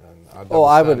act. And our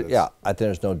I think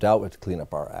there's no doubt we have to clean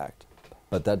up our act.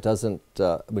 But that doesn't,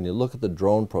 when you look at the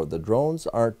drones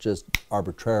aren't just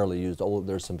arbitrarily used. Oh,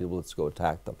 there's some people, let's go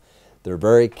attack them. They're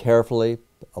very carefully,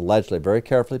 allegedly very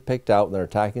carefully picked out. When they're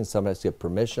attacking someone, has to get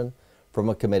permission from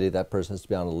a committee. That person has to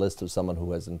be on a list of someone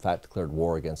who has in fact declared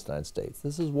war against the United States.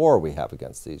 This is war we have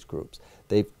against these groups.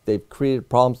 They've created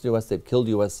problems in the U.S. They've killed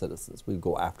U.S. citizens. We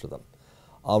go after them.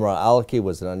 Amr al-Awlaki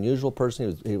was an unusual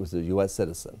person. He was a U.S.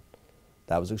 citizen.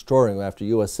 That was extraordinary. After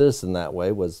U.S. citizen that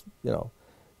way was,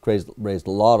 raised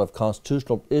a lot of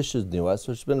constitutional issues in the U.S.,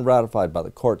 which have been ratified by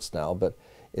the courts now, but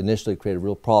initially created a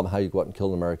real problem how you go out and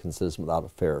kill an American citizen without a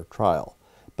fair trial.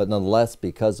 But nonetheless,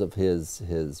 because of his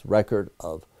record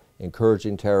of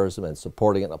encouraging terrorism and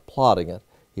supporting it and applauding it,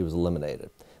 he was eliminated.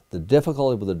 The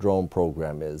difficulty with the drone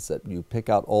program is that you pick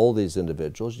out all these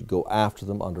individuals, you go after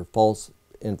them under false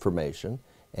information,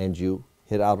 and you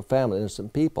hit out a family,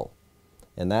 innocent people.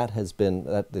 And that has been,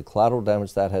 the collateral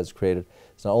damage that has created,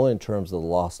 is not only in terms of the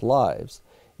lost lives,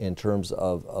 in terms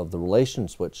of the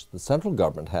relations which the central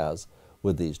government has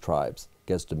with these tribes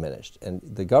gets diminished. And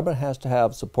the government has to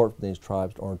have support from these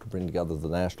tribes in order to bring together the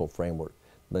national framework,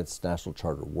 make its national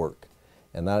charter work.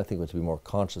 And that I think we have to be more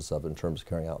conscious of in terms of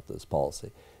carrying out this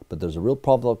policy. But there's a real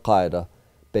problem with Al-Qaeda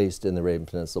based in the Arabian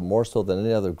Peninsula, more so than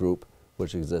any other group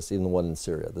which exists, even the one in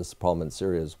Syria. This is a problem in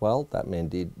Syria as well. That may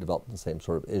indeed develop the same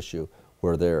sort of issue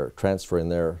where they're transferring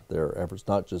their efforts,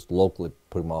 not just locally,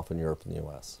 putting them off in Europe and the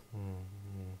U.S.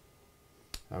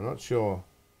 Mm-hmm. I'm not sure.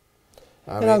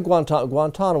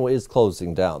 Guantanamo is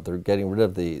closing down. They're getting rid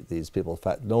of these people. In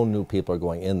fact, no new people are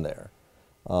going in there.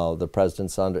 The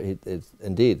president's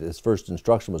indeed, his first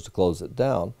instruction was to close it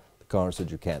down. The Congress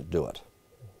said you can't do it.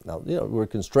 Now, we're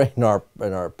constrained in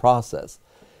our process.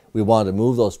 We wanted to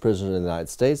move those prisoners in the United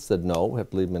States, said no, we have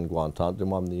to leave them in Guantanamo, didn't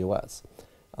want them in the U.S.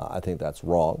 I think that's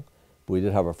wrong. We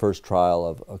did have our first trial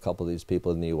of a couple of these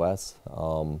people in the U.S.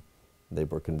 They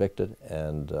were convicted,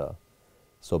 and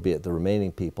so be it. The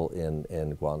remaining people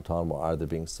in Guantanamo are either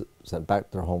being sent back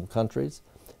to their home countries,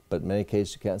 but in many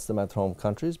cases you can't send them back to their home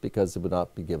countries because they would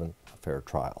not be given a fair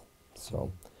trial.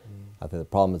 So I think the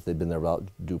problem is they've been there without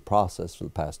due process for the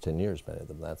past 10 years, many of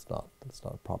them. That's not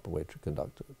a proper way to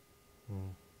conduct it.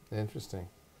 Interesting.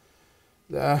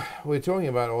 We're talking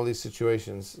about all these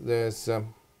situations. There's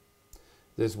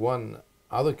one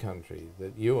other country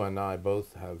that you and I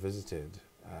both have visited.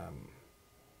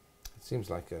 It seems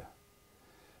like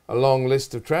a long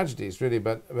list of tragedies, really,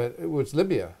 but it was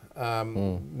Libya.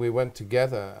 We went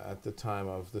together at the time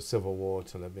of the civil war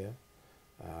to Libya.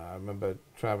 I remember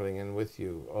traveling in with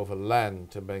you over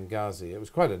land to Benghazi. It was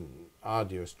quite an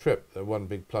arduous trip. The one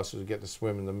big plus was to get to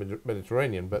swim in the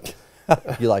Mediterranean, but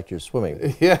you liked your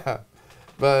swimming. Yeah,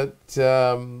 but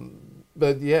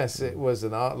But yes, it was a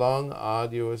long,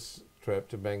 arduous trip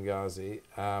to Benghazi,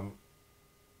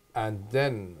 and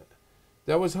then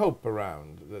there was hope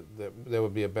around that there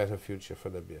would be a better future for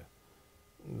Libya.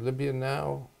 Libya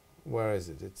now, where is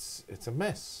it? It's a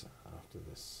mess after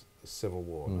this civil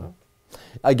war. Huh?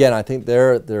 Again, I think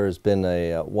there has been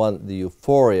the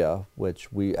euphoria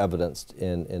which we evidenced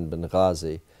in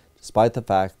Benghazi, despite the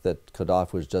fact that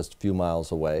Gaddafi was just a few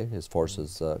miles away. His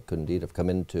forces could indeed have come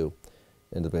into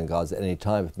Benghazi at any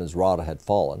time if Misrata had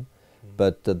fallen.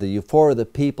 But the euphoria of the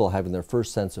people having their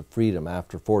first sense of freedom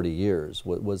after 40 years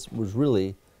was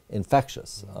really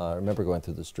infectious. I remember going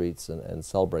through the streets and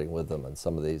celebrating with them and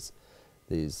some of these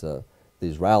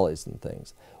rallies and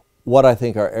things. What I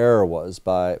think our error was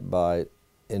by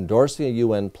endorsing a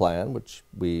UN plan, which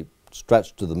we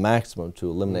stretched to the maximum to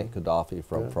eliminate Gaddafi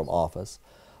from office.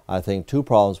 I think two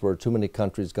problems were too many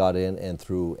countries got in and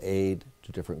threw aid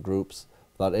to different groups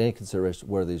without any consideration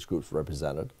where these groups were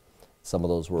represented. Some of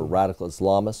those were radical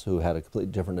Islamists who had a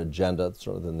completely different agenda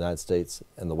than the United States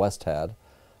and the West had.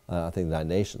 I think the United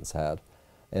Nations had.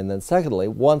 And then secondly,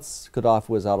 once Gaddafi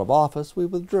was out of office, we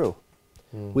withdrew.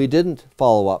 We didn't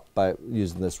follow up by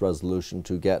using this resolution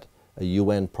to get a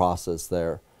UN process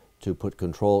there to get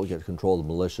control of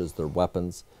the militias, their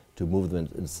weapons, to move them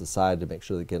into society, to make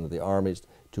sure they get into the armies,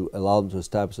 to allow them to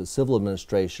establish a civil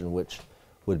administration which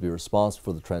would be responsible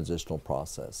for the transitional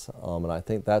process. And I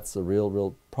think that's a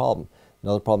real problem.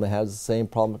 Another problem it has is the same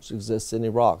problem which exists in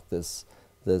Iraq, this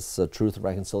truth and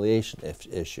reconciliation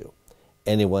issue.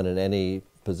 Anyone in any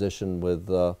position with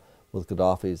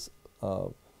Gaddafi's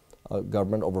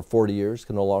government over 40 years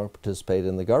can no longer participate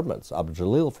in the governments. Abu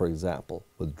Jalil, for example,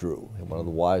 withdrew, one of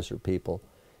the wiser people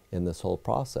in this whole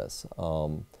process.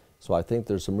 So I think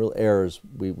there's some real errors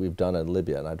we've done in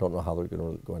Libya, and I don't know how they're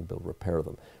going to be able to repair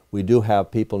them. We do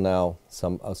have people now,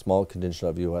 a small contingent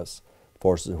of U.S.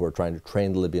 forces who are trying to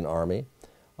train the Libyan army.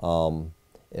 And,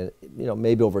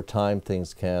 maybe over time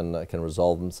things can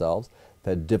resolve themselves.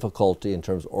 They've had difficulty in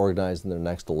terms of organizing their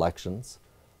next elections.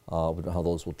 We don't know how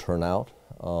those will turn out.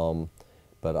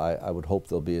 But I would hope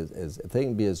they'll be if they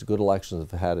can be as good elections as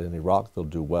they've had in Iraq, they'll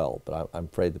do well. But I'm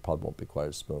afraid they probably won't be quite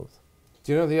as smooth.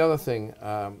 Do you know the other thing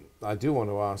I do want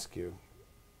to ask you?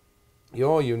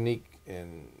 You're unique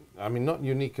not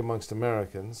unique amongst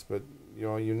Americans, but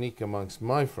you're unique amongst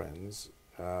my friends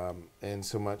in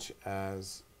so much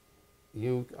as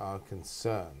you are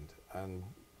concerned and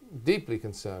deeply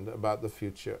concerned about the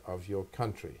future of your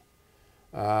country.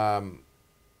 I'm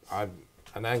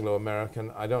an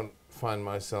Anglo-American. I don't find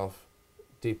myself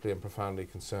deeply and profoundly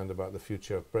concerned about the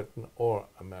future of Britain or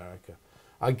America.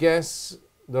 I guess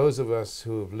those of us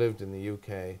who have lived in the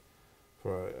UK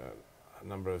for a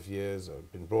number of years or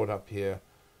been brought up here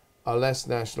are less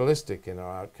nationalistic in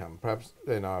our outcome, perhaps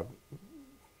in our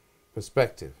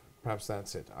perspective. Perhaps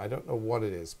that's it. I don't know what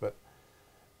it is,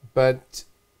 but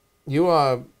you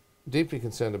are deeply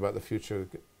concerned about the future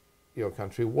of your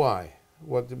country. Why?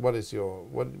 What is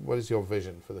your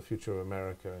vision for the future of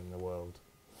America in the world?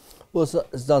 Well,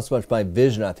 it's not so much my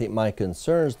vision. I think my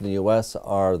concerns in the U.S.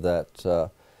 are that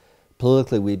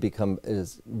politically we become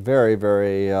very,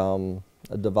 very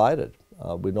divided.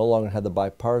 We no longer have the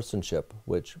bipartisanship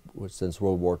which since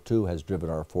World War II has driven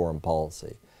our foreign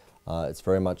policy. It's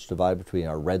very much divided between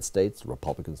our red states,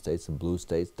 Republican states, and blue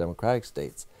states, Democratic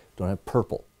states. We don't have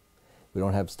purple. We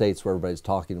don't have states where everybody's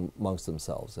talking amongst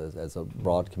themselves as a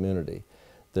broad community.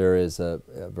 There is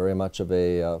very much of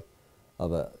a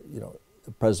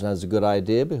the president has a good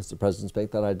idea because the presidents make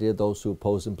that idea. Those who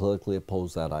oppose him politically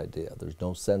oppose that idea. There's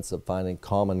no sense of finding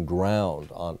common ground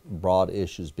on broad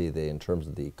issues, be they in terms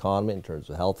of the economy, in terms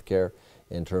of health care,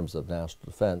 in terms of national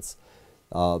defense.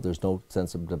 There's no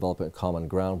sense of developing a common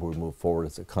ground where we move forward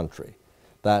as a country.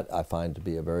 That I find to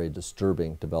be a very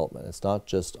disturbing development. It's not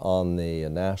just on the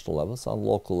national level, it's on the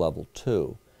local level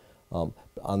too. On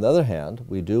the other hand,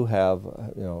 we do have,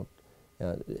 to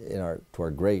our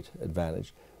great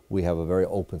advantage, we have a very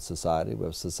open society. We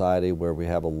have a society where we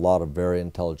have a lot of very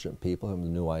intelligent people who have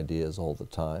new ideas all the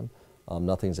time.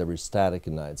 Nothing's ever static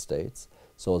in the United States.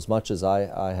 So as much as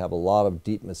I have a lot of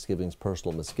deep misgivings,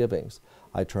 personal misgivings,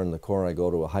 I turn the corner, I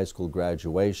go to a high school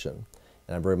graduation,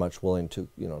 and I'm very much willing to,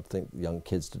 think young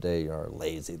kids today are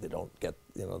lazy. They don't get,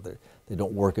 they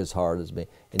don't work as hard as me,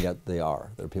 and yet they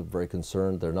are. There are people very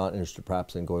concerned. They're not interested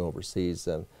perhaps in going overseas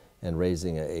and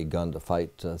raising a gun to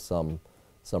fight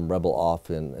some rebel off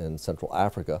in Central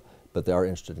Africa, but they are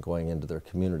interested in going into their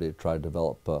community to try to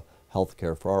develop health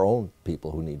care for our own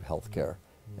people who need health care,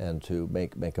 and to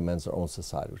make amends to our own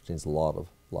society, which needs a lot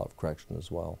of correction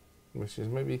as well. Which is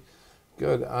maybe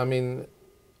good. I mean,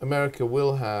 America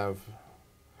will have,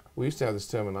 we used to have this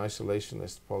term an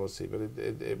isolationist policy, but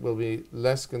it will be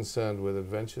less concerned with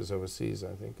adventures overseas,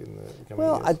 I think, in the coming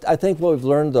years. Well, I think what we've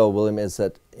learned, though, William, is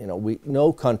that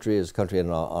no country is a country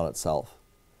on itself.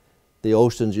 The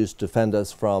oceans used to defend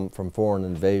us from foreign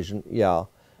invasion, yeah,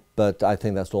 but I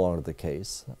think that's no longer the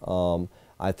case.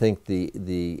 I think the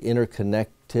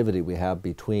interconnectivity we have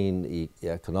between the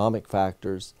economic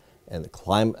factors and the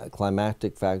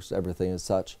climatic factors, everything is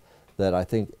such that I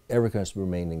think every country has to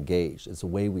remain engaged. It's the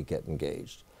way we get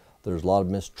engaged. There's a lot of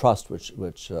mistrust which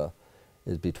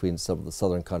is between some of the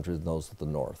southern countries and those of the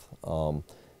north.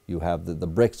 You have the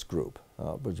BRICS group,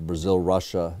 which is Brazil,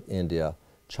 Russia, India,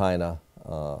 China,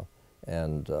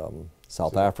 and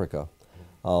South Africa,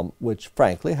 which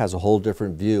frankly has a whole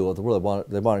different view of the world.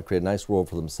 They want to create a nice world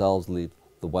for themselves, leave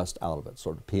the West out of it,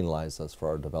 sort of penalize us for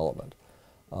our development,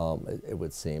 it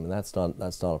would seem. And that's not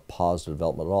a positive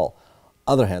development at all.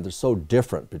 Other hand, they're so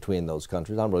different between those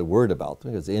countries. I'm really worried about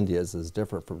them because India is as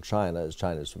different from China as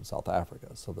China is from South Africa.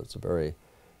 So that's a very,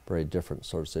 very different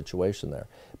sort of situation there.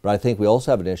 But I think we also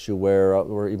have an issue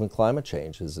where even climate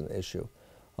change is an issue.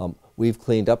 We've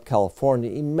cleaned up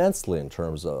California immensely in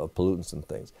terms of pollutants and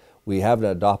things. We haven't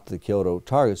adopted the Kyoto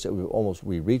targets, yet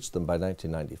we reached them by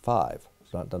 1995.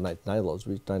 It's not done 1990 levels,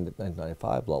 we reached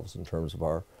 1995 levels in terms of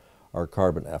our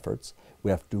carbon efforts. We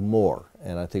have to do more,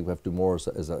 and I think we have to do more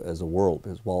as a world,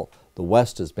 because while the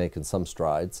West is making some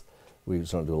strides, we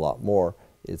just want to do a lot more.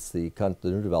 It's the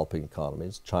new developing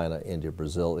economies, China, India,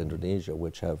 Brazil, Indonesia,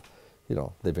 which have,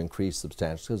 they've increased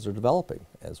substantially because they're developing.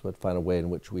 And so we have to find a way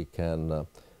in which we can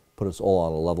put us all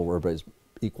on a level where everybody's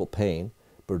equal pain,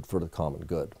 but for the common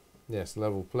good. Yes,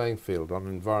 level playing field on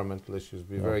environmental issues would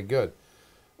be very good.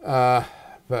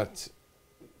 But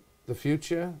the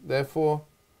future, therefore,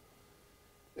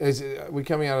 we're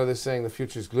coming out of this saying the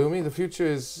future is gloomy. The future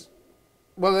is,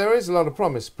 well, there is a lot of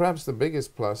promise. Perhaps the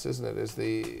biggest plus, isn't it, is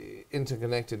the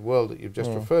interconnected world that you've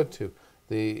just referred to,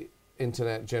 the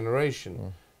internet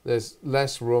generation. There's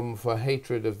less room for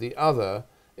hatred of the other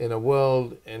in a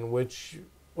world in which,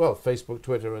 well, Facebook,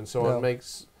 Twitter, and so on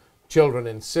makes children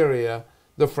in Syria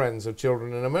the friends of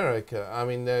children in America. I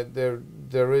mean,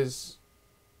 there is.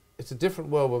 It's a different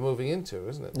world we're moving into,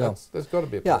 isn't it? There's got to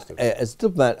be a positive. Yeah, as a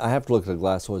diplomat, I have to look at the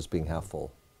glass always being half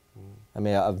full. I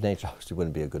mean, of nature, obviously,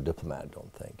 wouldn't be a good diplomat, I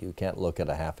don't think. You can't look at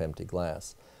a half-empty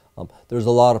glass. There's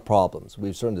a lot of problems.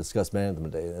 We've certainly discussed many of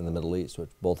them today in the Middle East, which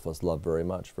both of us love very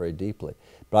much, very deeply.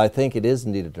 But I think it is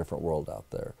indeed a different world out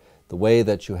there. The way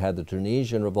that you had the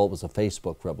Tunisian revolt was a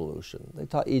Facebook revolution. They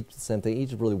taught Egypt the same thing.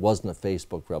 Egypt really wasn't a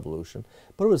Facebook revolution,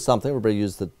 but it was something. Everybody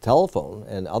used the telephone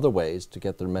and other ways to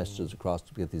get their messages across,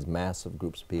 to get these massive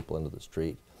groups of people into the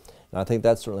street. And I think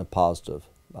that's certainly a positive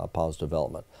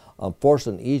development.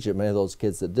 Unfortunately, in Egypt, many of those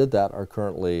kids that did that are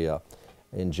currently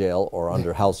in jail or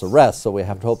under house arrest, so we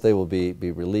have to hope they will be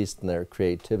released and their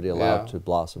creativity allowed to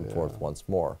blossom forth once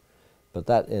more. But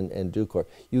that in due course.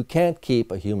 You can't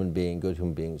keep a human being, good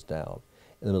human beings, down.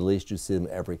 In the Middle East, you see them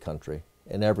in every country.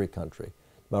 No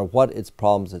matter what its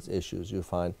problems, its issues, you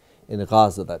find. In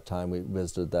Gaza at that time, we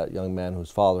visited that young man whose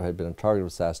father had been a target of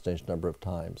assassination a number of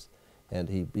times. And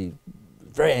he was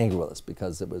very angry with us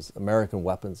because it was American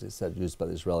weapons, he said, used by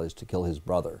the Israelis to kill his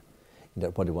brother. And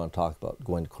what do you want to talk about?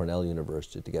 Going to Cornell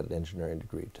University to get an engineering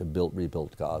degree, to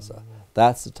rebuild Gaza.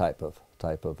 That's the type of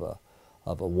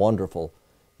a wonderful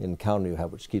encounter you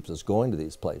have, which keeps us going to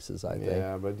these places, I think.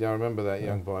 Yeah, but I remember that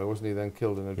young boy. Wasn't he then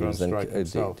killed in a drone strike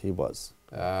himself? Indeed, he was.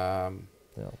 I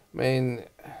mean,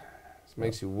 it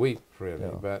makes you weep,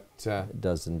 really. But it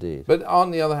does indeed. But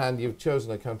on the other hand, you've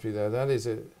chosen a country there. That is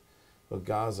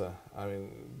Gaza. I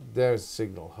mean, there's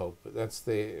signal hope. That's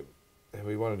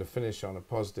we wanted to finish on a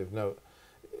positive note.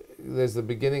 There's the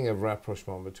beginning of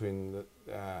rapprochement between,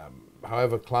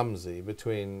 however clumsy,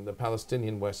 between the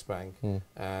Palestinian West Bank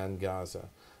and Gaza.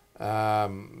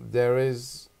 There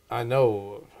is, I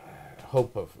know,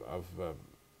 hope of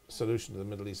solution to the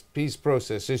Middle East peace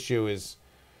process issue is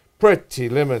pretty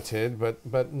limited,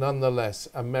 but nonetheless,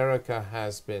 America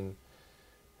has been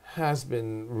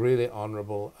really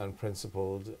honourable and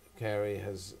principled. Kerry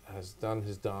has done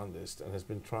his darndest and has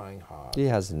been trying hard. He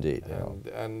has indeed.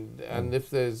 And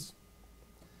if there's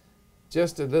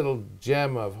just a little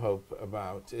gem of hope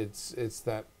about it's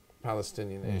that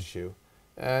Palestinian issue,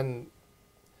 and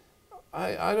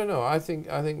I don't know. I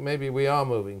think maybe we are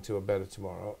moving to a better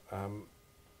tomorrow.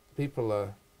 People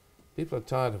are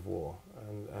tired of war,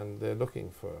 and they're looking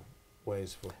for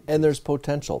ways for. And there's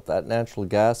potential. That natural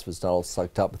gas, if it's not all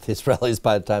sucked up with the Israelis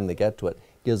by the time they get to it,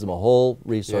 gives them a whole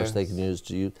resource they can use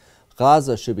to use.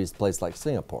 Gaza should be a place like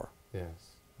Singapore. Yes.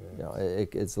 You know,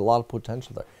 it's a lot of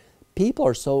potential there. People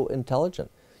are so intelligent.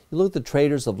 You look at the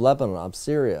traders of Lebanon, of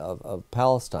Syria, of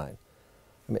Palestine,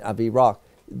 I mean, of Iraq.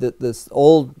 This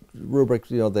old rubric,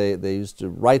 you know, they used to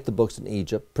write the books in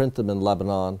Egypt, print them in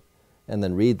Lebanon, and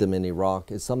then read them in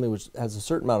Iraq, is something which has a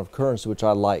certain amount of currency, which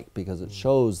I like, because it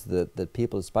shows that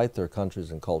people, despite their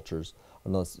countries and cultures,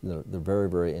 they're very,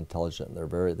 very intelligent.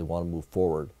 They want to move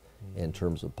forward in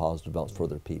terms of positive development for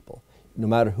their people. No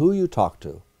matter who you talk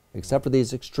to, except for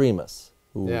these extremists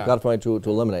who we've got to find to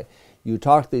eliminate, you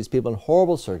talk to these people in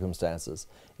horrible circumstances.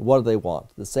 What do they want?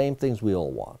 The same things we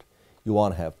all want. You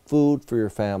want to have food for your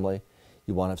family,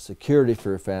 you want to have security for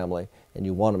your family, and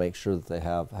you want to make sure that they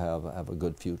have a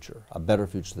good future, a better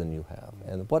future than you have.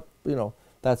 And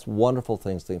that's wonderful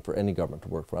things for any government to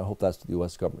work for. I hope that's what the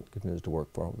U.S. government continues to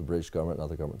work for. I hope the British government and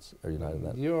other governments are united in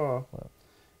that.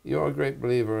 You're a great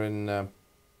believer in,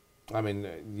 I mean,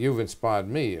 you've inspired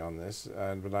me on this,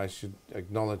 but I should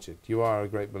acknowledge it. You are a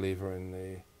great believer in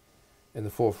the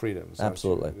four freedoms.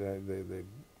 Absolutely.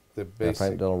 The basic,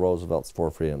 Franklin Delano Roosevelt's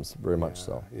four freedoms, very much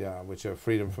so. Yeah, which are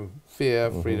freedom from fear,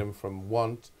 freedom from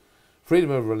want, freedom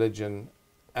of religion,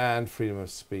 and freedom of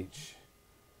speech.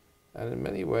 And in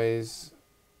many ways,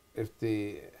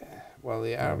 the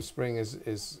Arab Spring has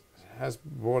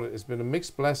been a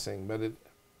mixed blessing,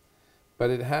 but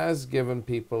it has given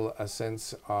people a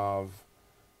sense of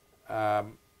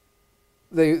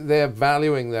they are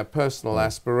valuing their personal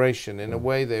aspiration in a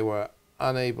way they were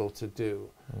unable to do.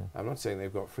 I'm not saying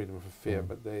they've got freedom of fear,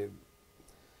 but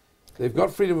they've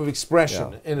got freedom of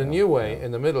expression in a new way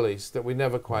in the Middle East that we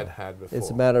never quite had before.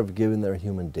 It's a matter of giving their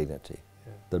human dignity,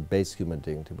 their basic human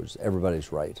dignity, which is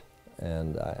everybody's right.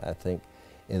 And I think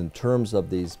in terms of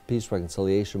these peace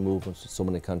reconciliation movements that so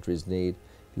many countries need,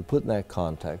 if you put in that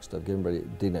context of giving everybody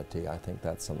dignity, I think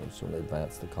that's something that certainly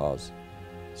advance the cause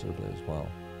considerably as well.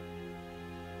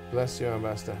 Bless you,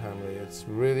 Ambassador Hambley. It's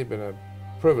really been a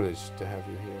privilege to have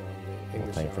you here on the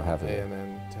English Thank you for having me.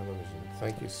 ANN television.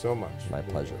 Thank you so much. My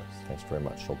pleasure. Thanks very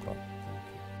much. Shukran.